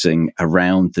collapsing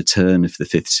around the turn of the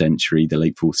 5th century, the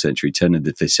late 4th century, turn of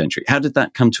the 5th century. How did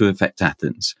that come to affect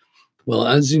Athens? Well,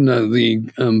 as you know, the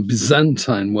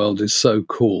Byzantine world is so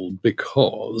called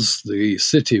because the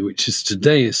city, which is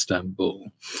today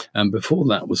Istanbul, and before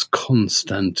that was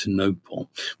Constantinople,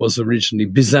 was originally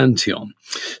Byzantion.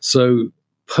 So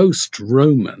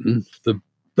post-Roman, the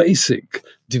basic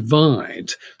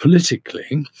divide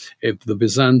politically of the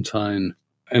Byzantine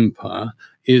Empire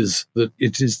is that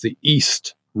it is the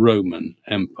East Roman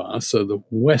Empire. So the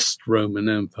West Roman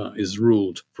Empire is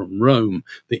ruled from Rome,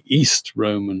 the East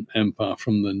Roman Empire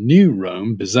from the New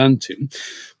Rome, Byzantium.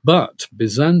 But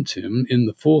Byzantium in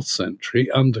the 4th century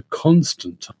under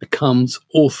Constantine becomes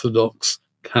Orthodox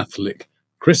Catholic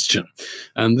Christian.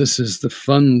 And this is the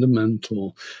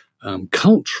fundamental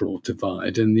cultural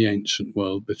divide in the ancient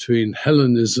world between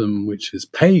Hellenism, which is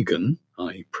pagan,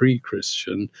 i.e.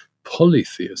 pre-Christian,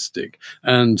 polytheistic,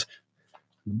 and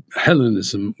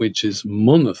Hellenism, which is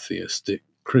monotheistic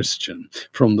Christian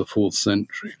from the 4th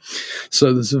century.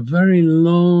 So there's a very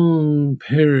long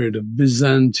period of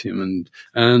Byzantium,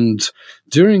 and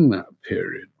during that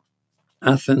period,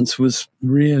 Athens was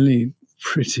really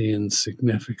pretty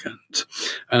insignificant.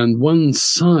 And one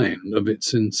sign of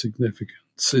its insignificance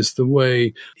is the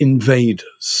way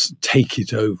invaders take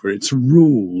it over. It's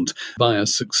ruled by a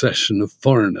succession of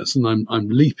foreigners, and I'm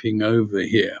leaping over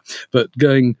here. But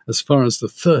going as far as the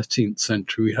 13th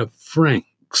century, we have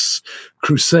Franks,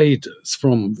 Crusaders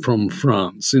from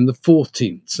France. In the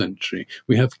 14th century,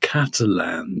 we have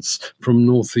Catalans from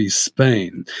northeast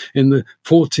Spain. In the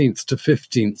 14th to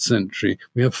 15th century,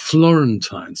 we have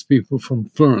Florentines, people from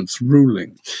Florence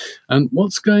ruling. And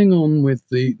what's going on with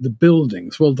the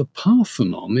buildings? Well, the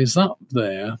Parthenon is up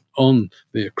there on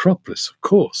the Acropolis, of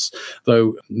course,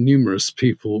 though numerous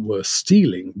people were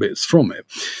stealing bits from it.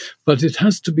 But it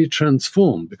has to be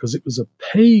transformed because it was a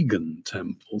pagan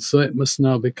temple, so it must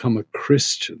now become a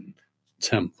Christian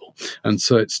temple. And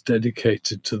so it's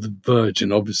dedicated to the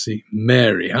Virgin, obviously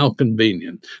Mary. How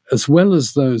convenient. As well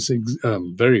as those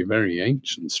very, very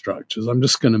ancient structures, I'm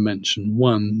just going to mention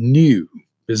one new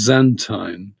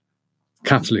Byzantine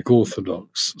Catholic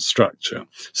Orthodox structure,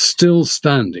 still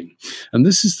standing. And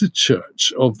this is the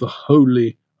Church of the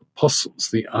Holy Apostles,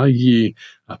 the Agli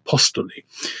Apostoli.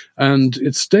 And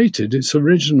it's dated, its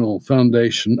original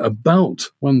foundation,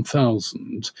 about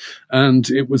 1000, and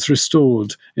it was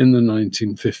restored in the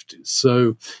 1950s.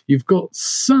 So you've got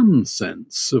some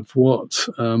sense of what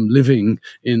living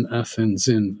in Athens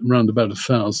in around about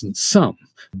 1000, some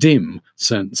dim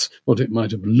sense what it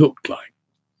might have looked like.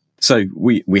 So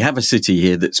we have a city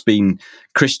here that's been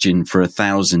Christian for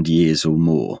 1,000 years or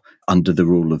more under the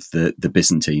rule of the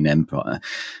Byzantine Empire.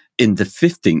 In the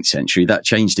 15th century, that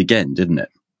changed again, didn't it?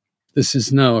 This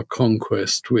is now a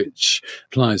conquest which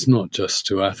applies not just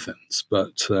to Athens,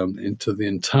 but into the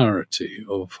entirety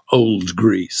of old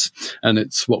Greece. And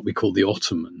it's what we call the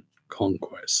Ottoman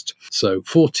conquest. So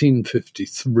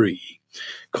 1453.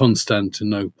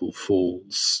 Constantinople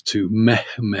falls to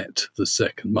Muhammad II,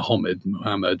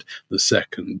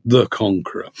 the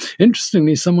conqueror.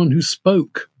 Interestingly, someone who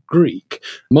spoke Greek,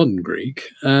 modern Greek,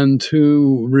 and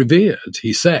who revered,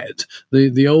 he said,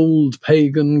 the old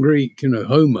pagan Greek,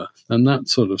 Homer and that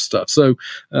sort of stuff. So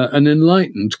an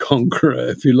enlightened conqueror,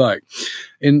 if you like.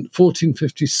 In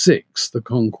 1456, the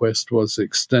conquest was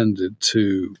extended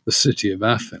to the city of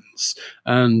Athens,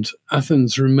 and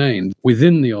Athens remained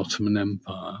within the Ottoman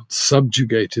Empire,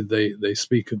 subjugated, they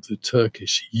speak of the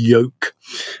Turkish yoke,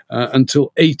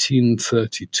 until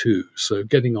 1832, so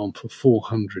getting on for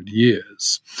 400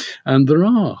 years. And there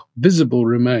are visible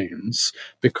remains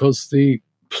because the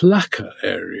Plaka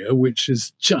area, which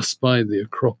is just by the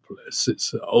Acropolis,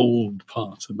 it's an old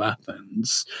part of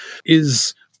Athens,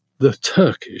 is the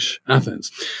Turkish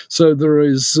Athens. So there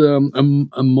is a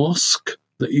mosque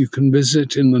that you can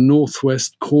visit in the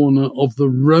northwest corner of the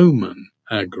Roman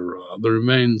Agora, the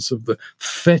remains of the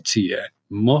Fethiye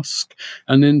Mosque.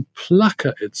 And in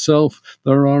Plaka itself,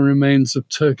 there are remains of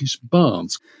Turkish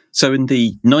baths. So in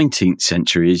the 19th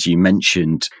century, as you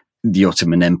mentioned, the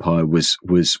Ottoman Empire was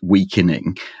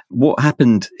weakening. What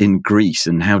happened in Greece,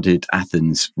 and how did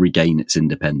Athens regain its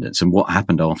independence, and what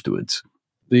happened afterwards?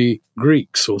 The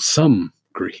Greeks, or some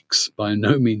Greeks, by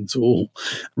no means all,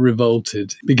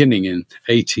 revolted beginning in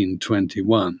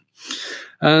 1821.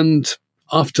 And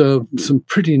after some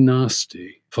pretty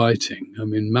nasty fighting,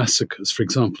 massacres, for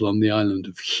example, on the island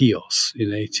of Chios in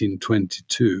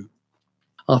 1822,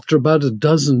 after about a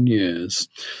dozen years,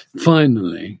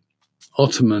 finally,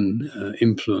 Ottoman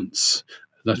influence,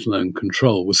 let alone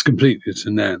control, was completely at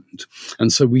an end.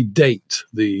 And so we date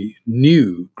the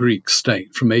new Greek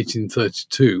state from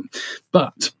 1832.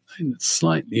 But it's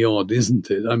slightly odd, isn't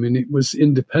it? It was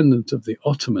independent of the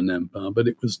Ottoman Empire, but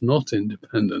it was not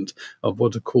independent of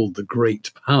what are called the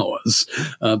great powers,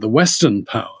 the Western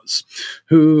powers,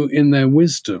 who, in their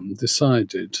wisdom,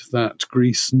 decided that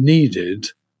Greece needed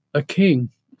a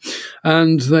king.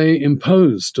 And they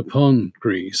imposed upon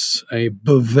Greece a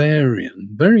Bavarian,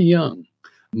 very young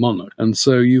monarch. And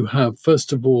so you have,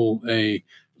 first of all, a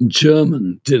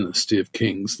German dynasty of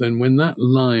kings. Then when that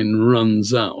line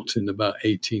runs out in about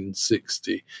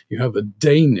 1860, you have a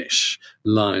Danish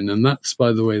line. And that's,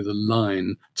 by the way, the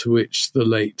line to which the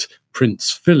late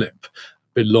Prince Philip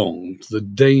belonged, the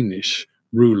Danish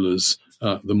rulers,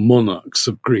 the monarchs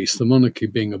of Greece, the monarchy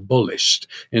being abolished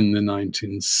in the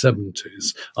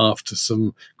 1970s after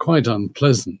some quite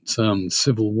unpleasant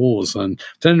civil wars. And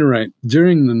at any rate,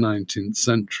 during the 19th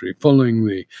century, following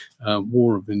the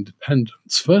War of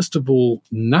Independence, first of all,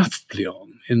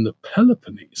 Nafplion in the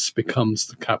Peloponnese becomes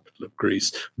the capital of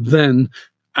Greece. Then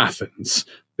Athens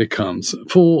becomes,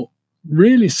 for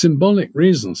really symbolic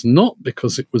reasons, not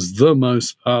because it was the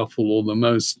most powerful or the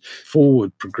most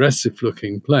forward,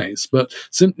 progressive-looking place, but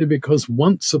simply because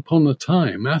once upon a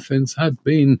time, Athens had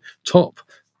been top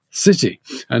city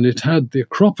and it had the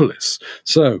Acropolis.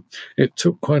 So it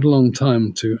took quite a long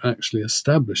time to actually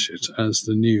establish it as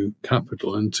the new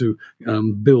capital and to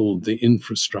build the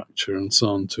infrastructure and so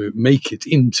on to make it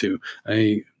into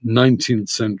a 19th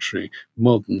century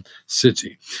modern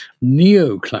city.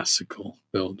 Neoclassical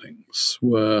buildings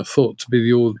were thought to be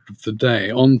the order of the day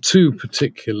on two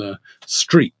particular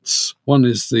streets. One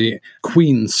is the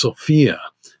Queen Sophia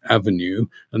Avenue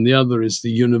and the other is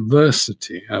the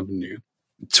University Avenue.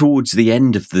 Towards the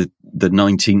end of the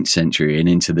 19th century and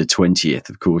into the 20th,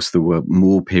 of course, there were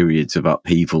more periods of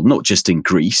upheaval, not just in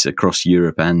Greece, across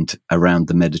Europe and around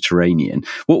the Mediterranean.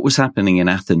 What was happening in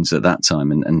Athens at that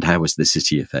time, and how was the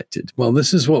city affected? Well,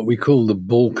 this is what we call the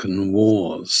Balkan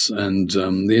Wars and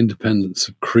the independence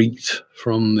of Crete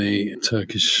from the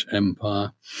Turkish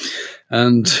Empire.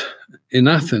 And in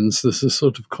Athens, there's a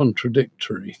sort of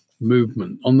contradictory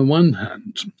movement. On the one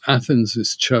hand, Athens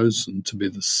is chosen to be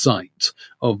the site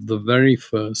of the very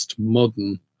first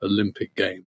modern Olympic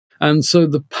game. And so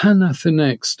the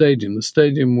Panathenaic Stadium, the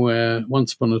stadium where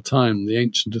once upon a time the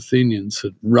ancient Athenians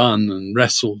had run and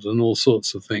wrestled and all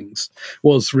sorts of things,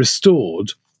 was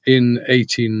restored in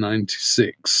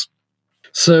 1896.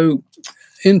 So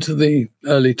into the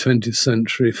early 20th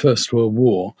century, First World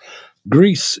War,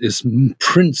 Greece is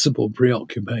principal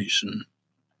preoccupation,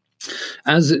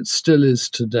 as it still is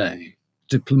today,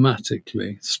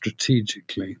 diplomatically,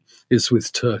 strategically, is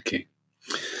with Turkey.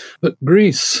 But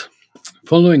Greece,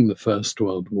 following the First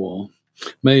World War,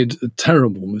 made a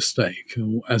terrible mistake,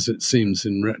 as it seems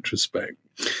in retrospect,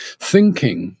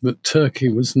 thinking that Turkey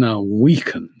was now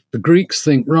weakened. The Greeks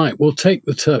think, right, we'll take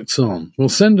the Turks on, we'll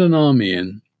send an army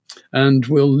in, and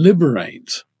we'll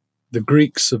liberate the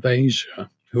Greeks of Asia,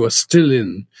 who are still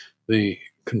in the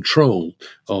control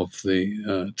of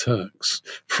the Turks,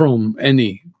 from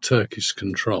any Turkish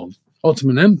control.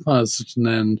 Ottoman Empire's at an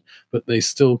end, but they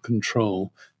still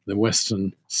control the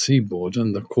western seaboard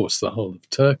and, of course, the whole of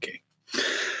Turkey.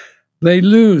 They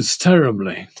lose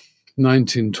terribly,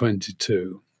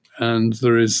 1922, and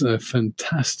there is a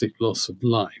fantastic loss of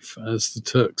life as the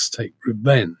Turks take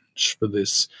revenge for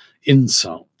this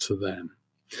insult to them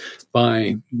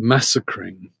by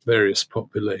massacring various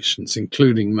populations,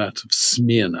 including that of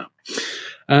Smyrna.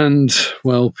 And,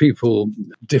 well, people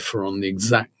differ on the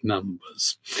exact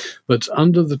numbers. But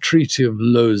under the Treaty of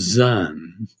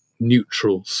Lausanne,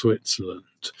 neutral Switzerland,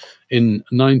 in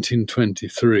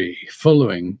 1923,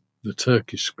 following the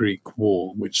Turkish-Greek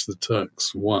War, which the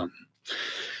Turks won,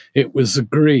 it was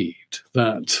agreed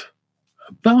that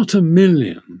about 1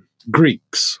 million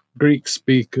Greeks, Greek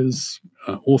speakers,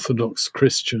 Orthodox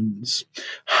Christians,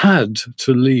 had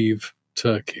to leave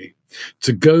Turkey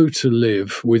to go to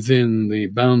live within the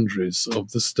boundaries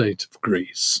of the state of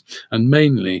Greece, and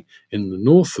mainly in the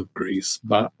north of Greece,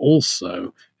 but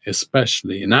also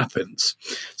especially in Athens.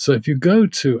 So if you go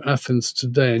to Athens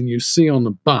today and you see on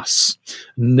a bus,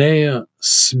 Nea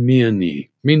Smyrni,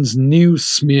 means New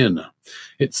Smyrna.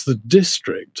 It's the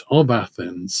district of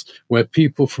Athens where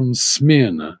people from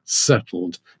Smyrna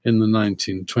settled in the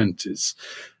 1920s.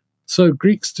 So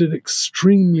Greeks did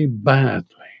extremely badly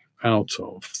out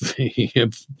of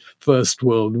the First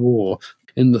World War.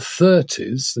 In the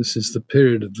 30s, this is the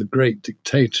period of the great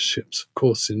dictatorships, of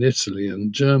course, in Italy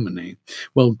and Germany.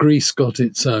 Well, Greece got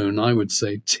its own, I would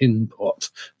say, tin pot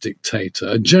dictator,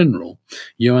 a general,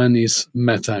 Ioannis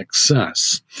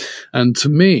Metaxas. And to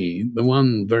me, the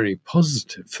one very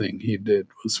positive thing he did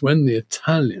was when the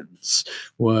Italians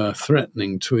were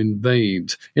threatening to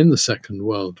invade in the Second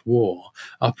World War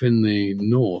up in the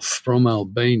north from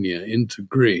Albania into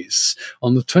Greece,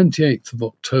 on the 28th of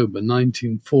October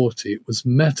 1940, it was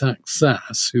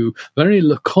Metaxas who, very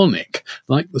laconic,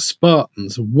 like the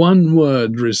Spartans,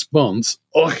 one-word response,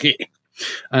 Ochi.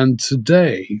 And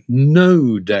today,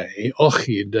 No Day,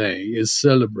 Ochi Day, is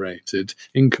celebrated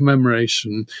in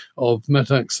commemoration of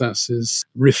Metaxas's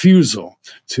refusal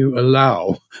to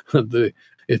allow the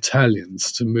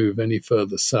Italians to move any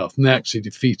further south. And they actually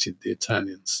defeated the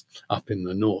Italians up in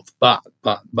the north. But,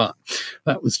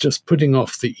 that was just putting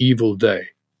off the evil day.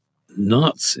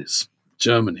 Nazis,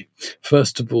 Germany,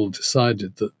 first of all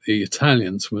decided that the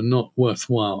Italians were not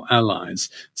worthwhile allies,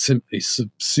 simply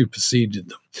superseded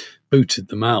them, booted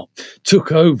them out,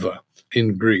 took over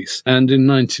in Greece, and in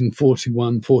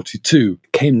 1941-42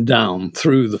 came down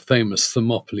through the famous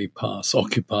Thermopylae Pass,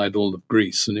 occupied all of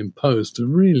Greece, and imposed a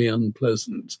really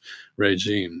unpleasant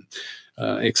regime,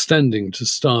 extending to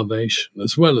starvation,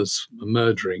 as well as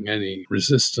murdering any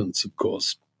resistance, of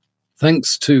course.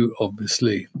 Thanks to,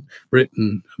 obviously,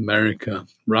 Britain, America,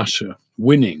 Russia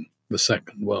winning the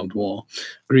Second World War,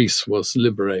 Greece was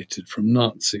liberated from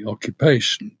Nazi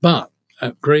occupation, but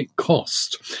at great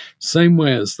cost. Same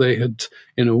way as they had,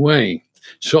 in a way,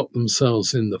 shot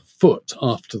themselves in the foot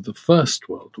after the First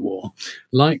World War,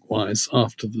 likewise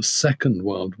after the Second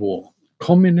World War.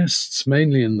 Communists,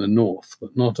 mainly in the north,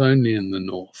 but not only in the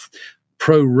north,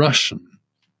 pro-Russian,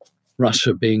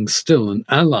 Russia being still an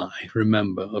ally,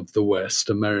 remember, of the West,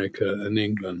 America and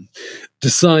England,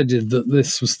 decided that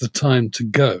this was the time to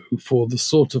go for the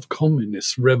sort of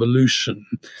communist revolution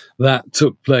that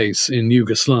took place in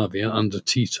Yugoslavia under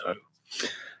Tito.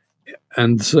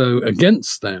 And so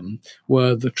against them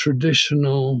were the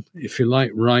traditional, if you like,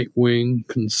 right-wing,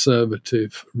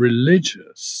 conservative,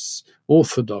 religious,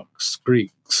 Orthodox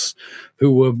Greeks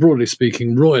who were, broadly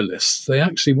speaking, royalists. They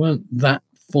actually weren't that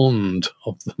fond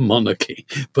of the monarchy,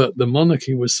 but the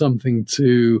monarchy was something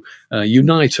to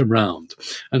unite around.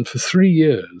 And for 3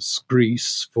 years,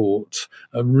 Greece fought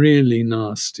a really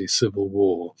nasty civil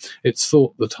war. It's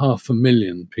thought that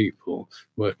 500,000 people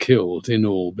were killed in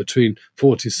all between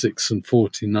 46 and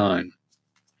 49.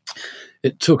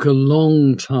 It took a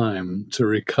long time to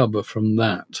recover from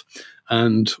that.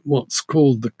 And what's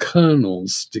called the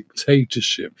colonel's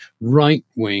dictatorship,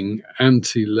 right-wing,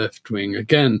 anti-left-wing,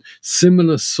 again,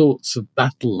 similar sorts of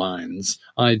battle lines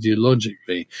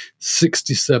ideologically,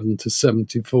 67 to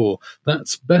 74.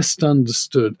 That's best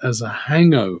understood as a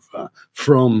hangover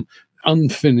from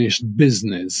unfinished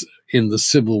business in the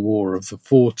civil war of the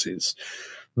 40s.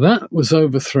 That was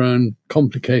overthrown,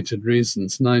 complicated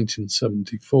reasons,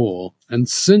 1974. And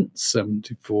since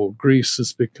 74, Greece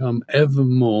has become ever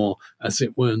more, as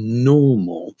it were,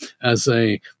 normal as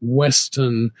a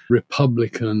Western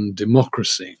Republican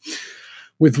democracy.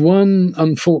 With one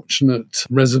unfortunate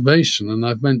reservation, and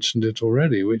I've mentioned it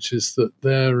already, which is that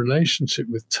their relationship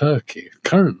with Turkey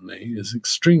currently is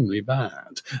extremely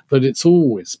bad. But it's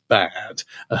always bad,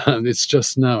 and it's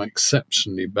just now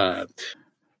exceptionally bad.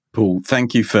 Paul,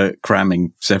 thank you for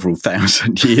cramming several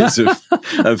thousand years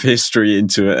of history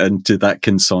into that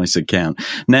concise account.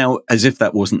 Now, as if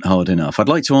that wasn't hard enough, I'd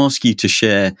like to ask you to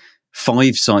share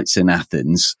 5 sites in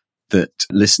Athens that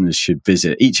listeners should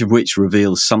visit, each of which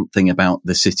reveals something about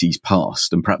the city's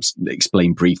past, and perhaps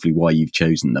explain briefly why you've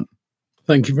chosen them.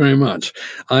 Thank you very much.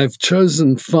 I've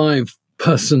chosen 5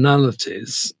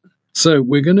 personalities. So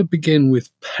we're going to begin with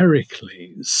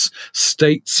Pericles,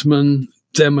 statesman,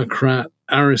 democrat,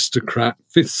 aristocrat,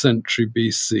 5th century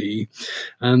BC,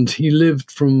 and he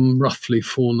lived from roughly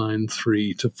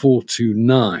 493 to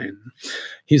 429.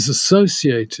 He's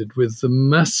associated with the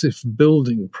massive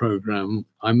building program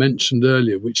I mentioned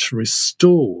earlier, which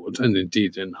restored and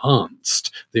indeed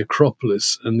enhanced the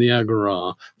Acropolis and the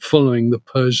Agora following the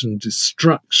Persian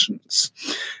destructions.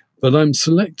 But I'm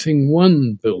selecting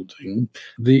one building,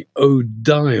 the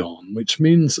Odeon, which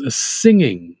means a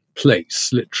singing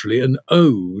place, literally. An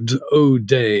ode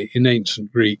in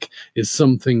ancient Greek, is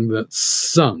something that's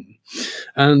sung.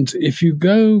 And if you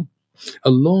go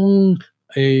along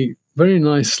a very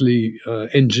nicely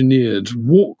engineered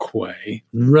walkway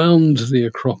round the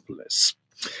Acropolis,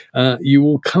 you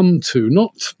will come to,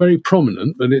 not very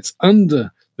prominent, but it's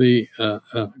under the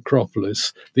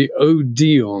Acropolis, the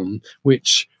Odeon,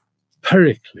 which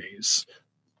Pericles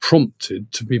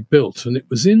prompted to be built. And it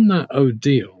was in that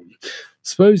Odeon.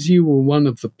 Suppose you were one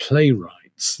of the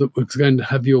playwrights that was going to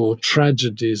have your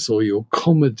tragedies or your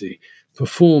comedy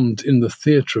performed in the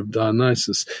theatre of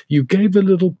Dionysus. You gave a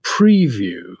little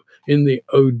preview in the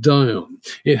Odeon.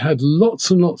 It had lots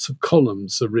and lots of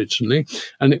columns originally,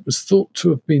 and it was thought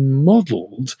to have been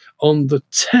modelled on the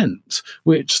tent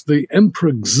which the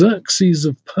Emperor Xerxes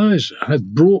of Persia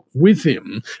had brought with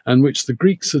him and which the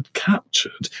Greeks had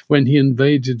captured when he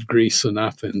invaded Greece and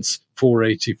Athens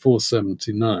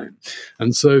 480-479.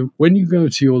 And so when you go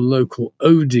to your local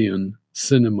Odeon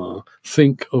cinema,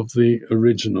 think of the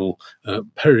original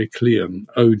Periclean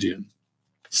Odeon.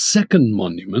 Second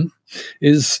monument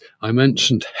is, I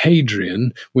mentioned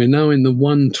Hadrian. We're now in the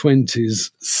 120s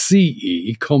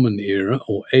CE, Common Era,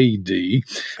 or AD.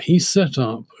 He set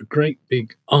up a great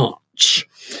big arch.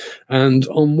 And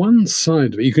on one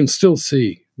side of it, you can still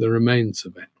see the remains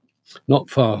of it, not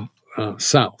far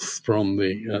south from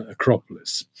the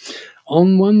Acropolis.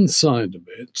 On one side of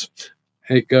it,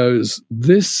 it goes,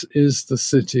 "This is the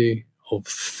city of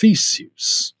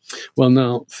Theseus." Well,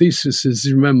 now, Theseus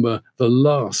is, remember, the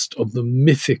last of the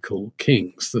mythical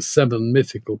kings, the 7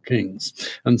 mythical kings.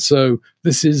 And so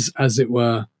this is, as it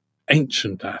were,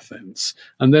 ancient Athens.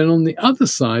 And then on the other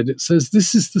side, it says,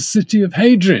 "This is the city of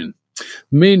Hadrian,"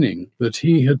 meaning that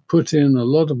he had put in a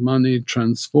lot of money,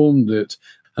 transformed it.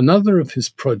 Another of his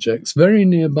projects, very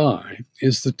nearby,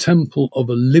 is the Temple of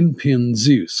Olympian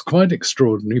Zeus, quite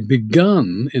extraordinary,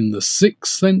 begun in the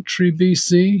 6th century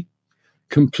BC,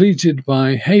 completed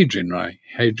by Hadrian, right?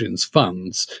 Hadrian's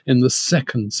funds, in the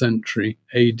 2nd century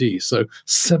AD, so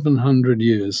 700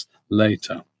 years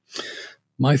later.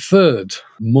 My third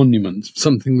monument,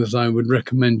 something that I would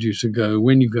recommend you to go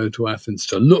when you go to Athens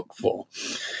to look for,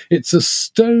 it's a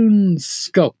stone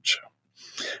sculpture.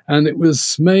 And it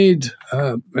was made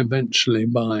eventually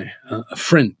by a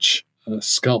French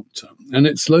sculptor. And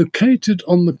it's located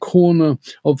on the corner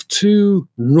of 2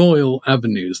 royal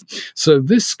avenues. So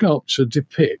this sculpture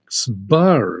depicts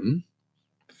Byron,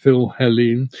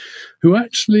 Philhellene, who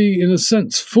actually, in a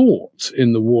sense, fought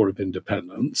in the War of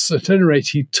Independence. At any rate,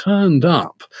 he turned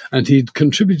up and he'd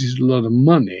contributed a lot of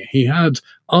money. He had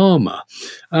armour,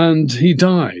 and he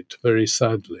died, very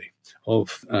sadly,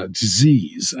 of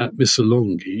disease at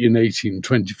Missolonghi in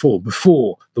 1824,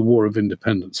 before the War of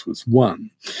Independence was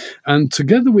won. And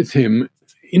together with him,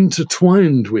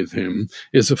 intertwined with him,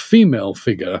 is a female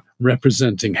figure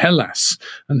representing Hellas.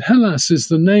 And Hellas is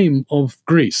the name of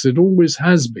Greece. It always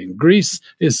has been. Greece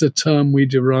is the term we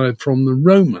derive from the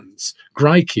Romans,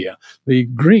 Graecia. The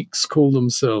Greeks call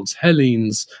themselves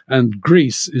Hellenes, and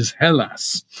Greece is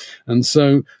Hellas. And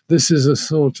so this is a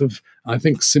sort of, I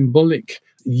think, symbolic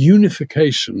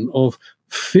unification of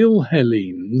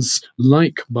Philhellenes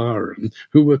like Byron,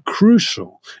 who were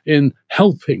crucial in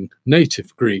helping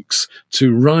native Greeks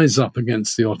to rise up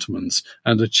against the Ottomans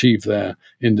and achieve their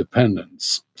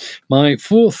independence. My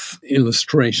fourth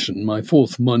illustration, my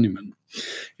fourth monument,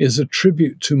 is a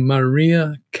tribute to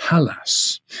Maria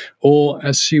Callas, or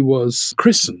as she was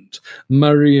christened,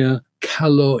 Maria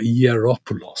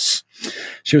Kaloyeropoulos.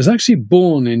 She was actually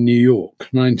born in New York,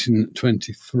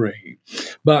 1923,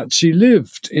 but she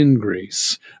lived in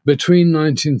Greece between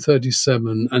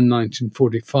 1937 and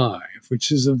 1945,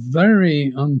 which is a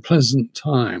very unpleasant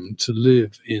time to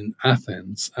live in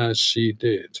Athens, as she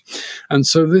did. And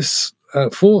so this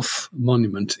fourth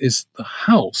monument is the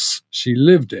house she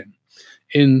lived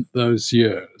in those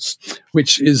years,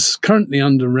 which is currently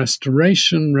under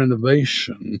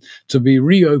renovation to be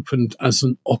reopened as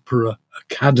an opera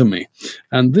academy.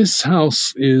 And this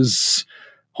house is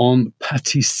on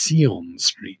Patissyon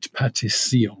Street,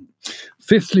 Patissyon.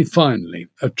 Fifthly, finally,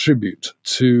 a tribute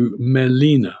to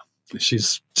Melina.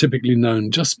 She's typically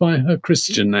known just by her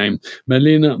Christian name,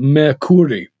 Melina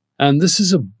Mercouri. And this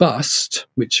is a bust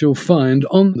which you'll find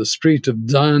on the street of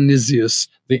Dionysius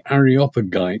the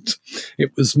Areopagite.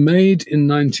 It was made in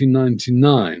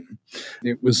 1999.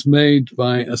 It was made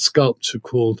by a sculptor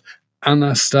called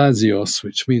Anastasios,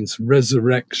 which means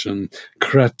resurrection,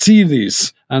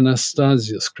 Kratidis,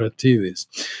 Anastasios Kratidis.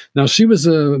 Now, she was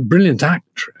a brilliant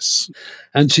actress,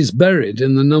 and she's buried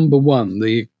in the number 1,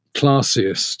 the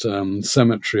classiest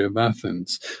cemetery of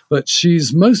Athens. But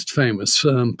she's most famous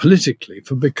politically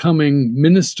for becoming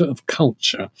Minister of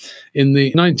Culture in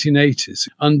the 1980s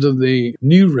under the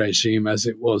new regime, as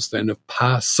it was then, of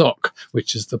PASOK,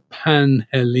 which is the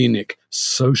Pan-Hellenic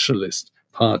Socialist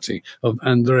Party of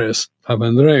Andreas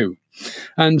Papandreou.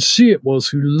 And she it was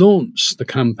who launched the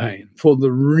campaign for the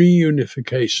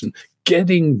reunification,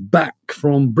 getting back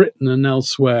from Britain and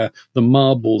elsewhere the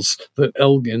marbles that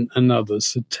Elgin and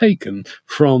others had taken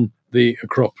from the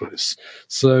Acropolis.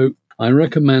 So I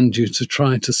recommend you to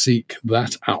try to seek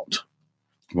that out.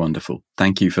 Wonderful.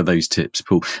 Thank you for those tips,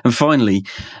 Paul. And finally,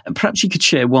 perhaps you could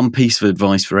share one piece of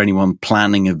advice for anyone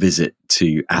planning a visit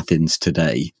to Athens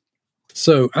today.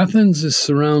 So Athens is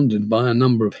surrounded by a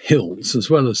number of hills, as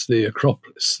well as the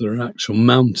Acropolis. There are actual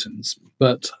mountains,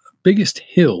 but biggest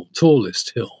hill,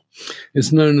 tallest hill,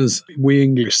 is known as, we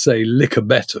English say,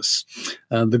 Lycabettus.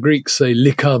 The Greeks say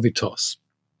Lykavitos.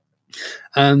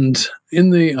 And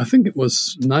in the, I think it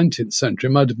was 19th century,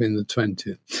 it might have been the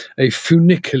 20th, a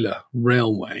funicular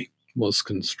railway was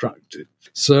constructed.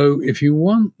 So if you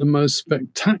want the most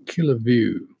spectacular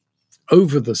view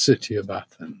over the city of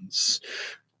Athens,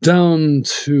 down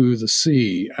to the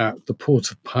sea at the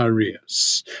port of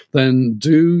Piraeus, then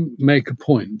do make a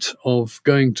point of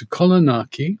going to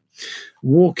Kolonaki,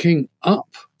 walking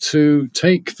up to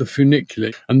take the funicular,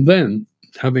 and then,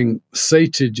 having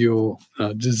sated your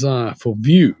desire for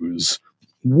views,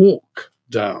 walk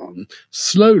down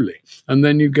slowly, and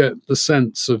then you get the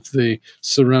sense of the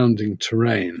surrounding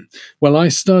terrain. Well, I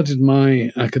started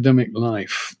my academic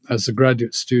life as a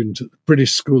graduate student at the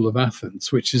British School of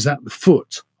Athens, which is at the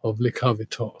foot of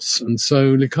Lykavitos. And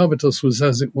so Lykavitos was,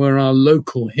 as it were, our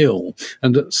local hill.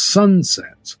 And at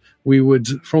sunset, we would,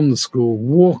 from the school,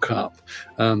 walk up,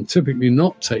 typically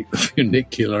not take the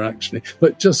funicular, actually,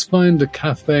 but just find a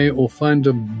cafe or find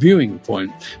a viewing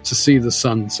point to see the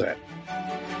sunset.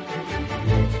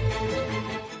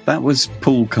 That was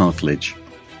Paul Cartledge.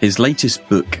 His latest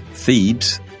book,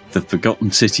 Thebes, The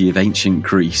Forgotten City of Ancient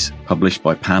Greece, published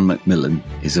by Pan Macmillan,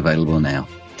 is available now.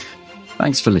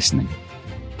 Thanks for listening.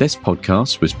 This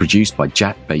podcast was produced by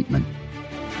Jack Bateman.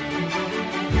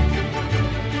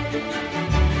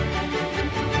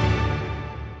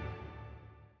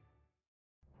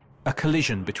 A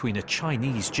collision between a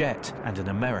Chinese jet and an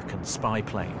American spy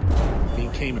plane. He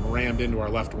came and rammed into our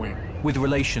left wing. With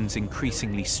relations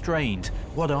increasingly strained,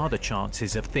 what are the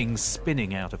chances of things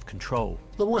spinning out of control?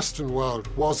 The Western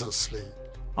world was asleep.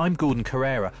 I'm Gordon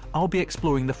Carrera. I'll be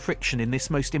exploring the friction in this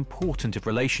most important of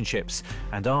relationships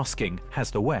and asking, has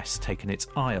the West taken its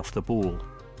eye off the ball?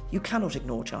 You cannot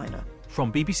ignore China.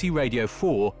 From BBC Radio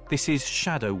 4, this is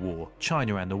Shadow War,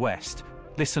 China and the West.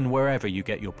 Listen wherever you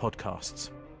get your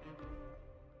podcasts.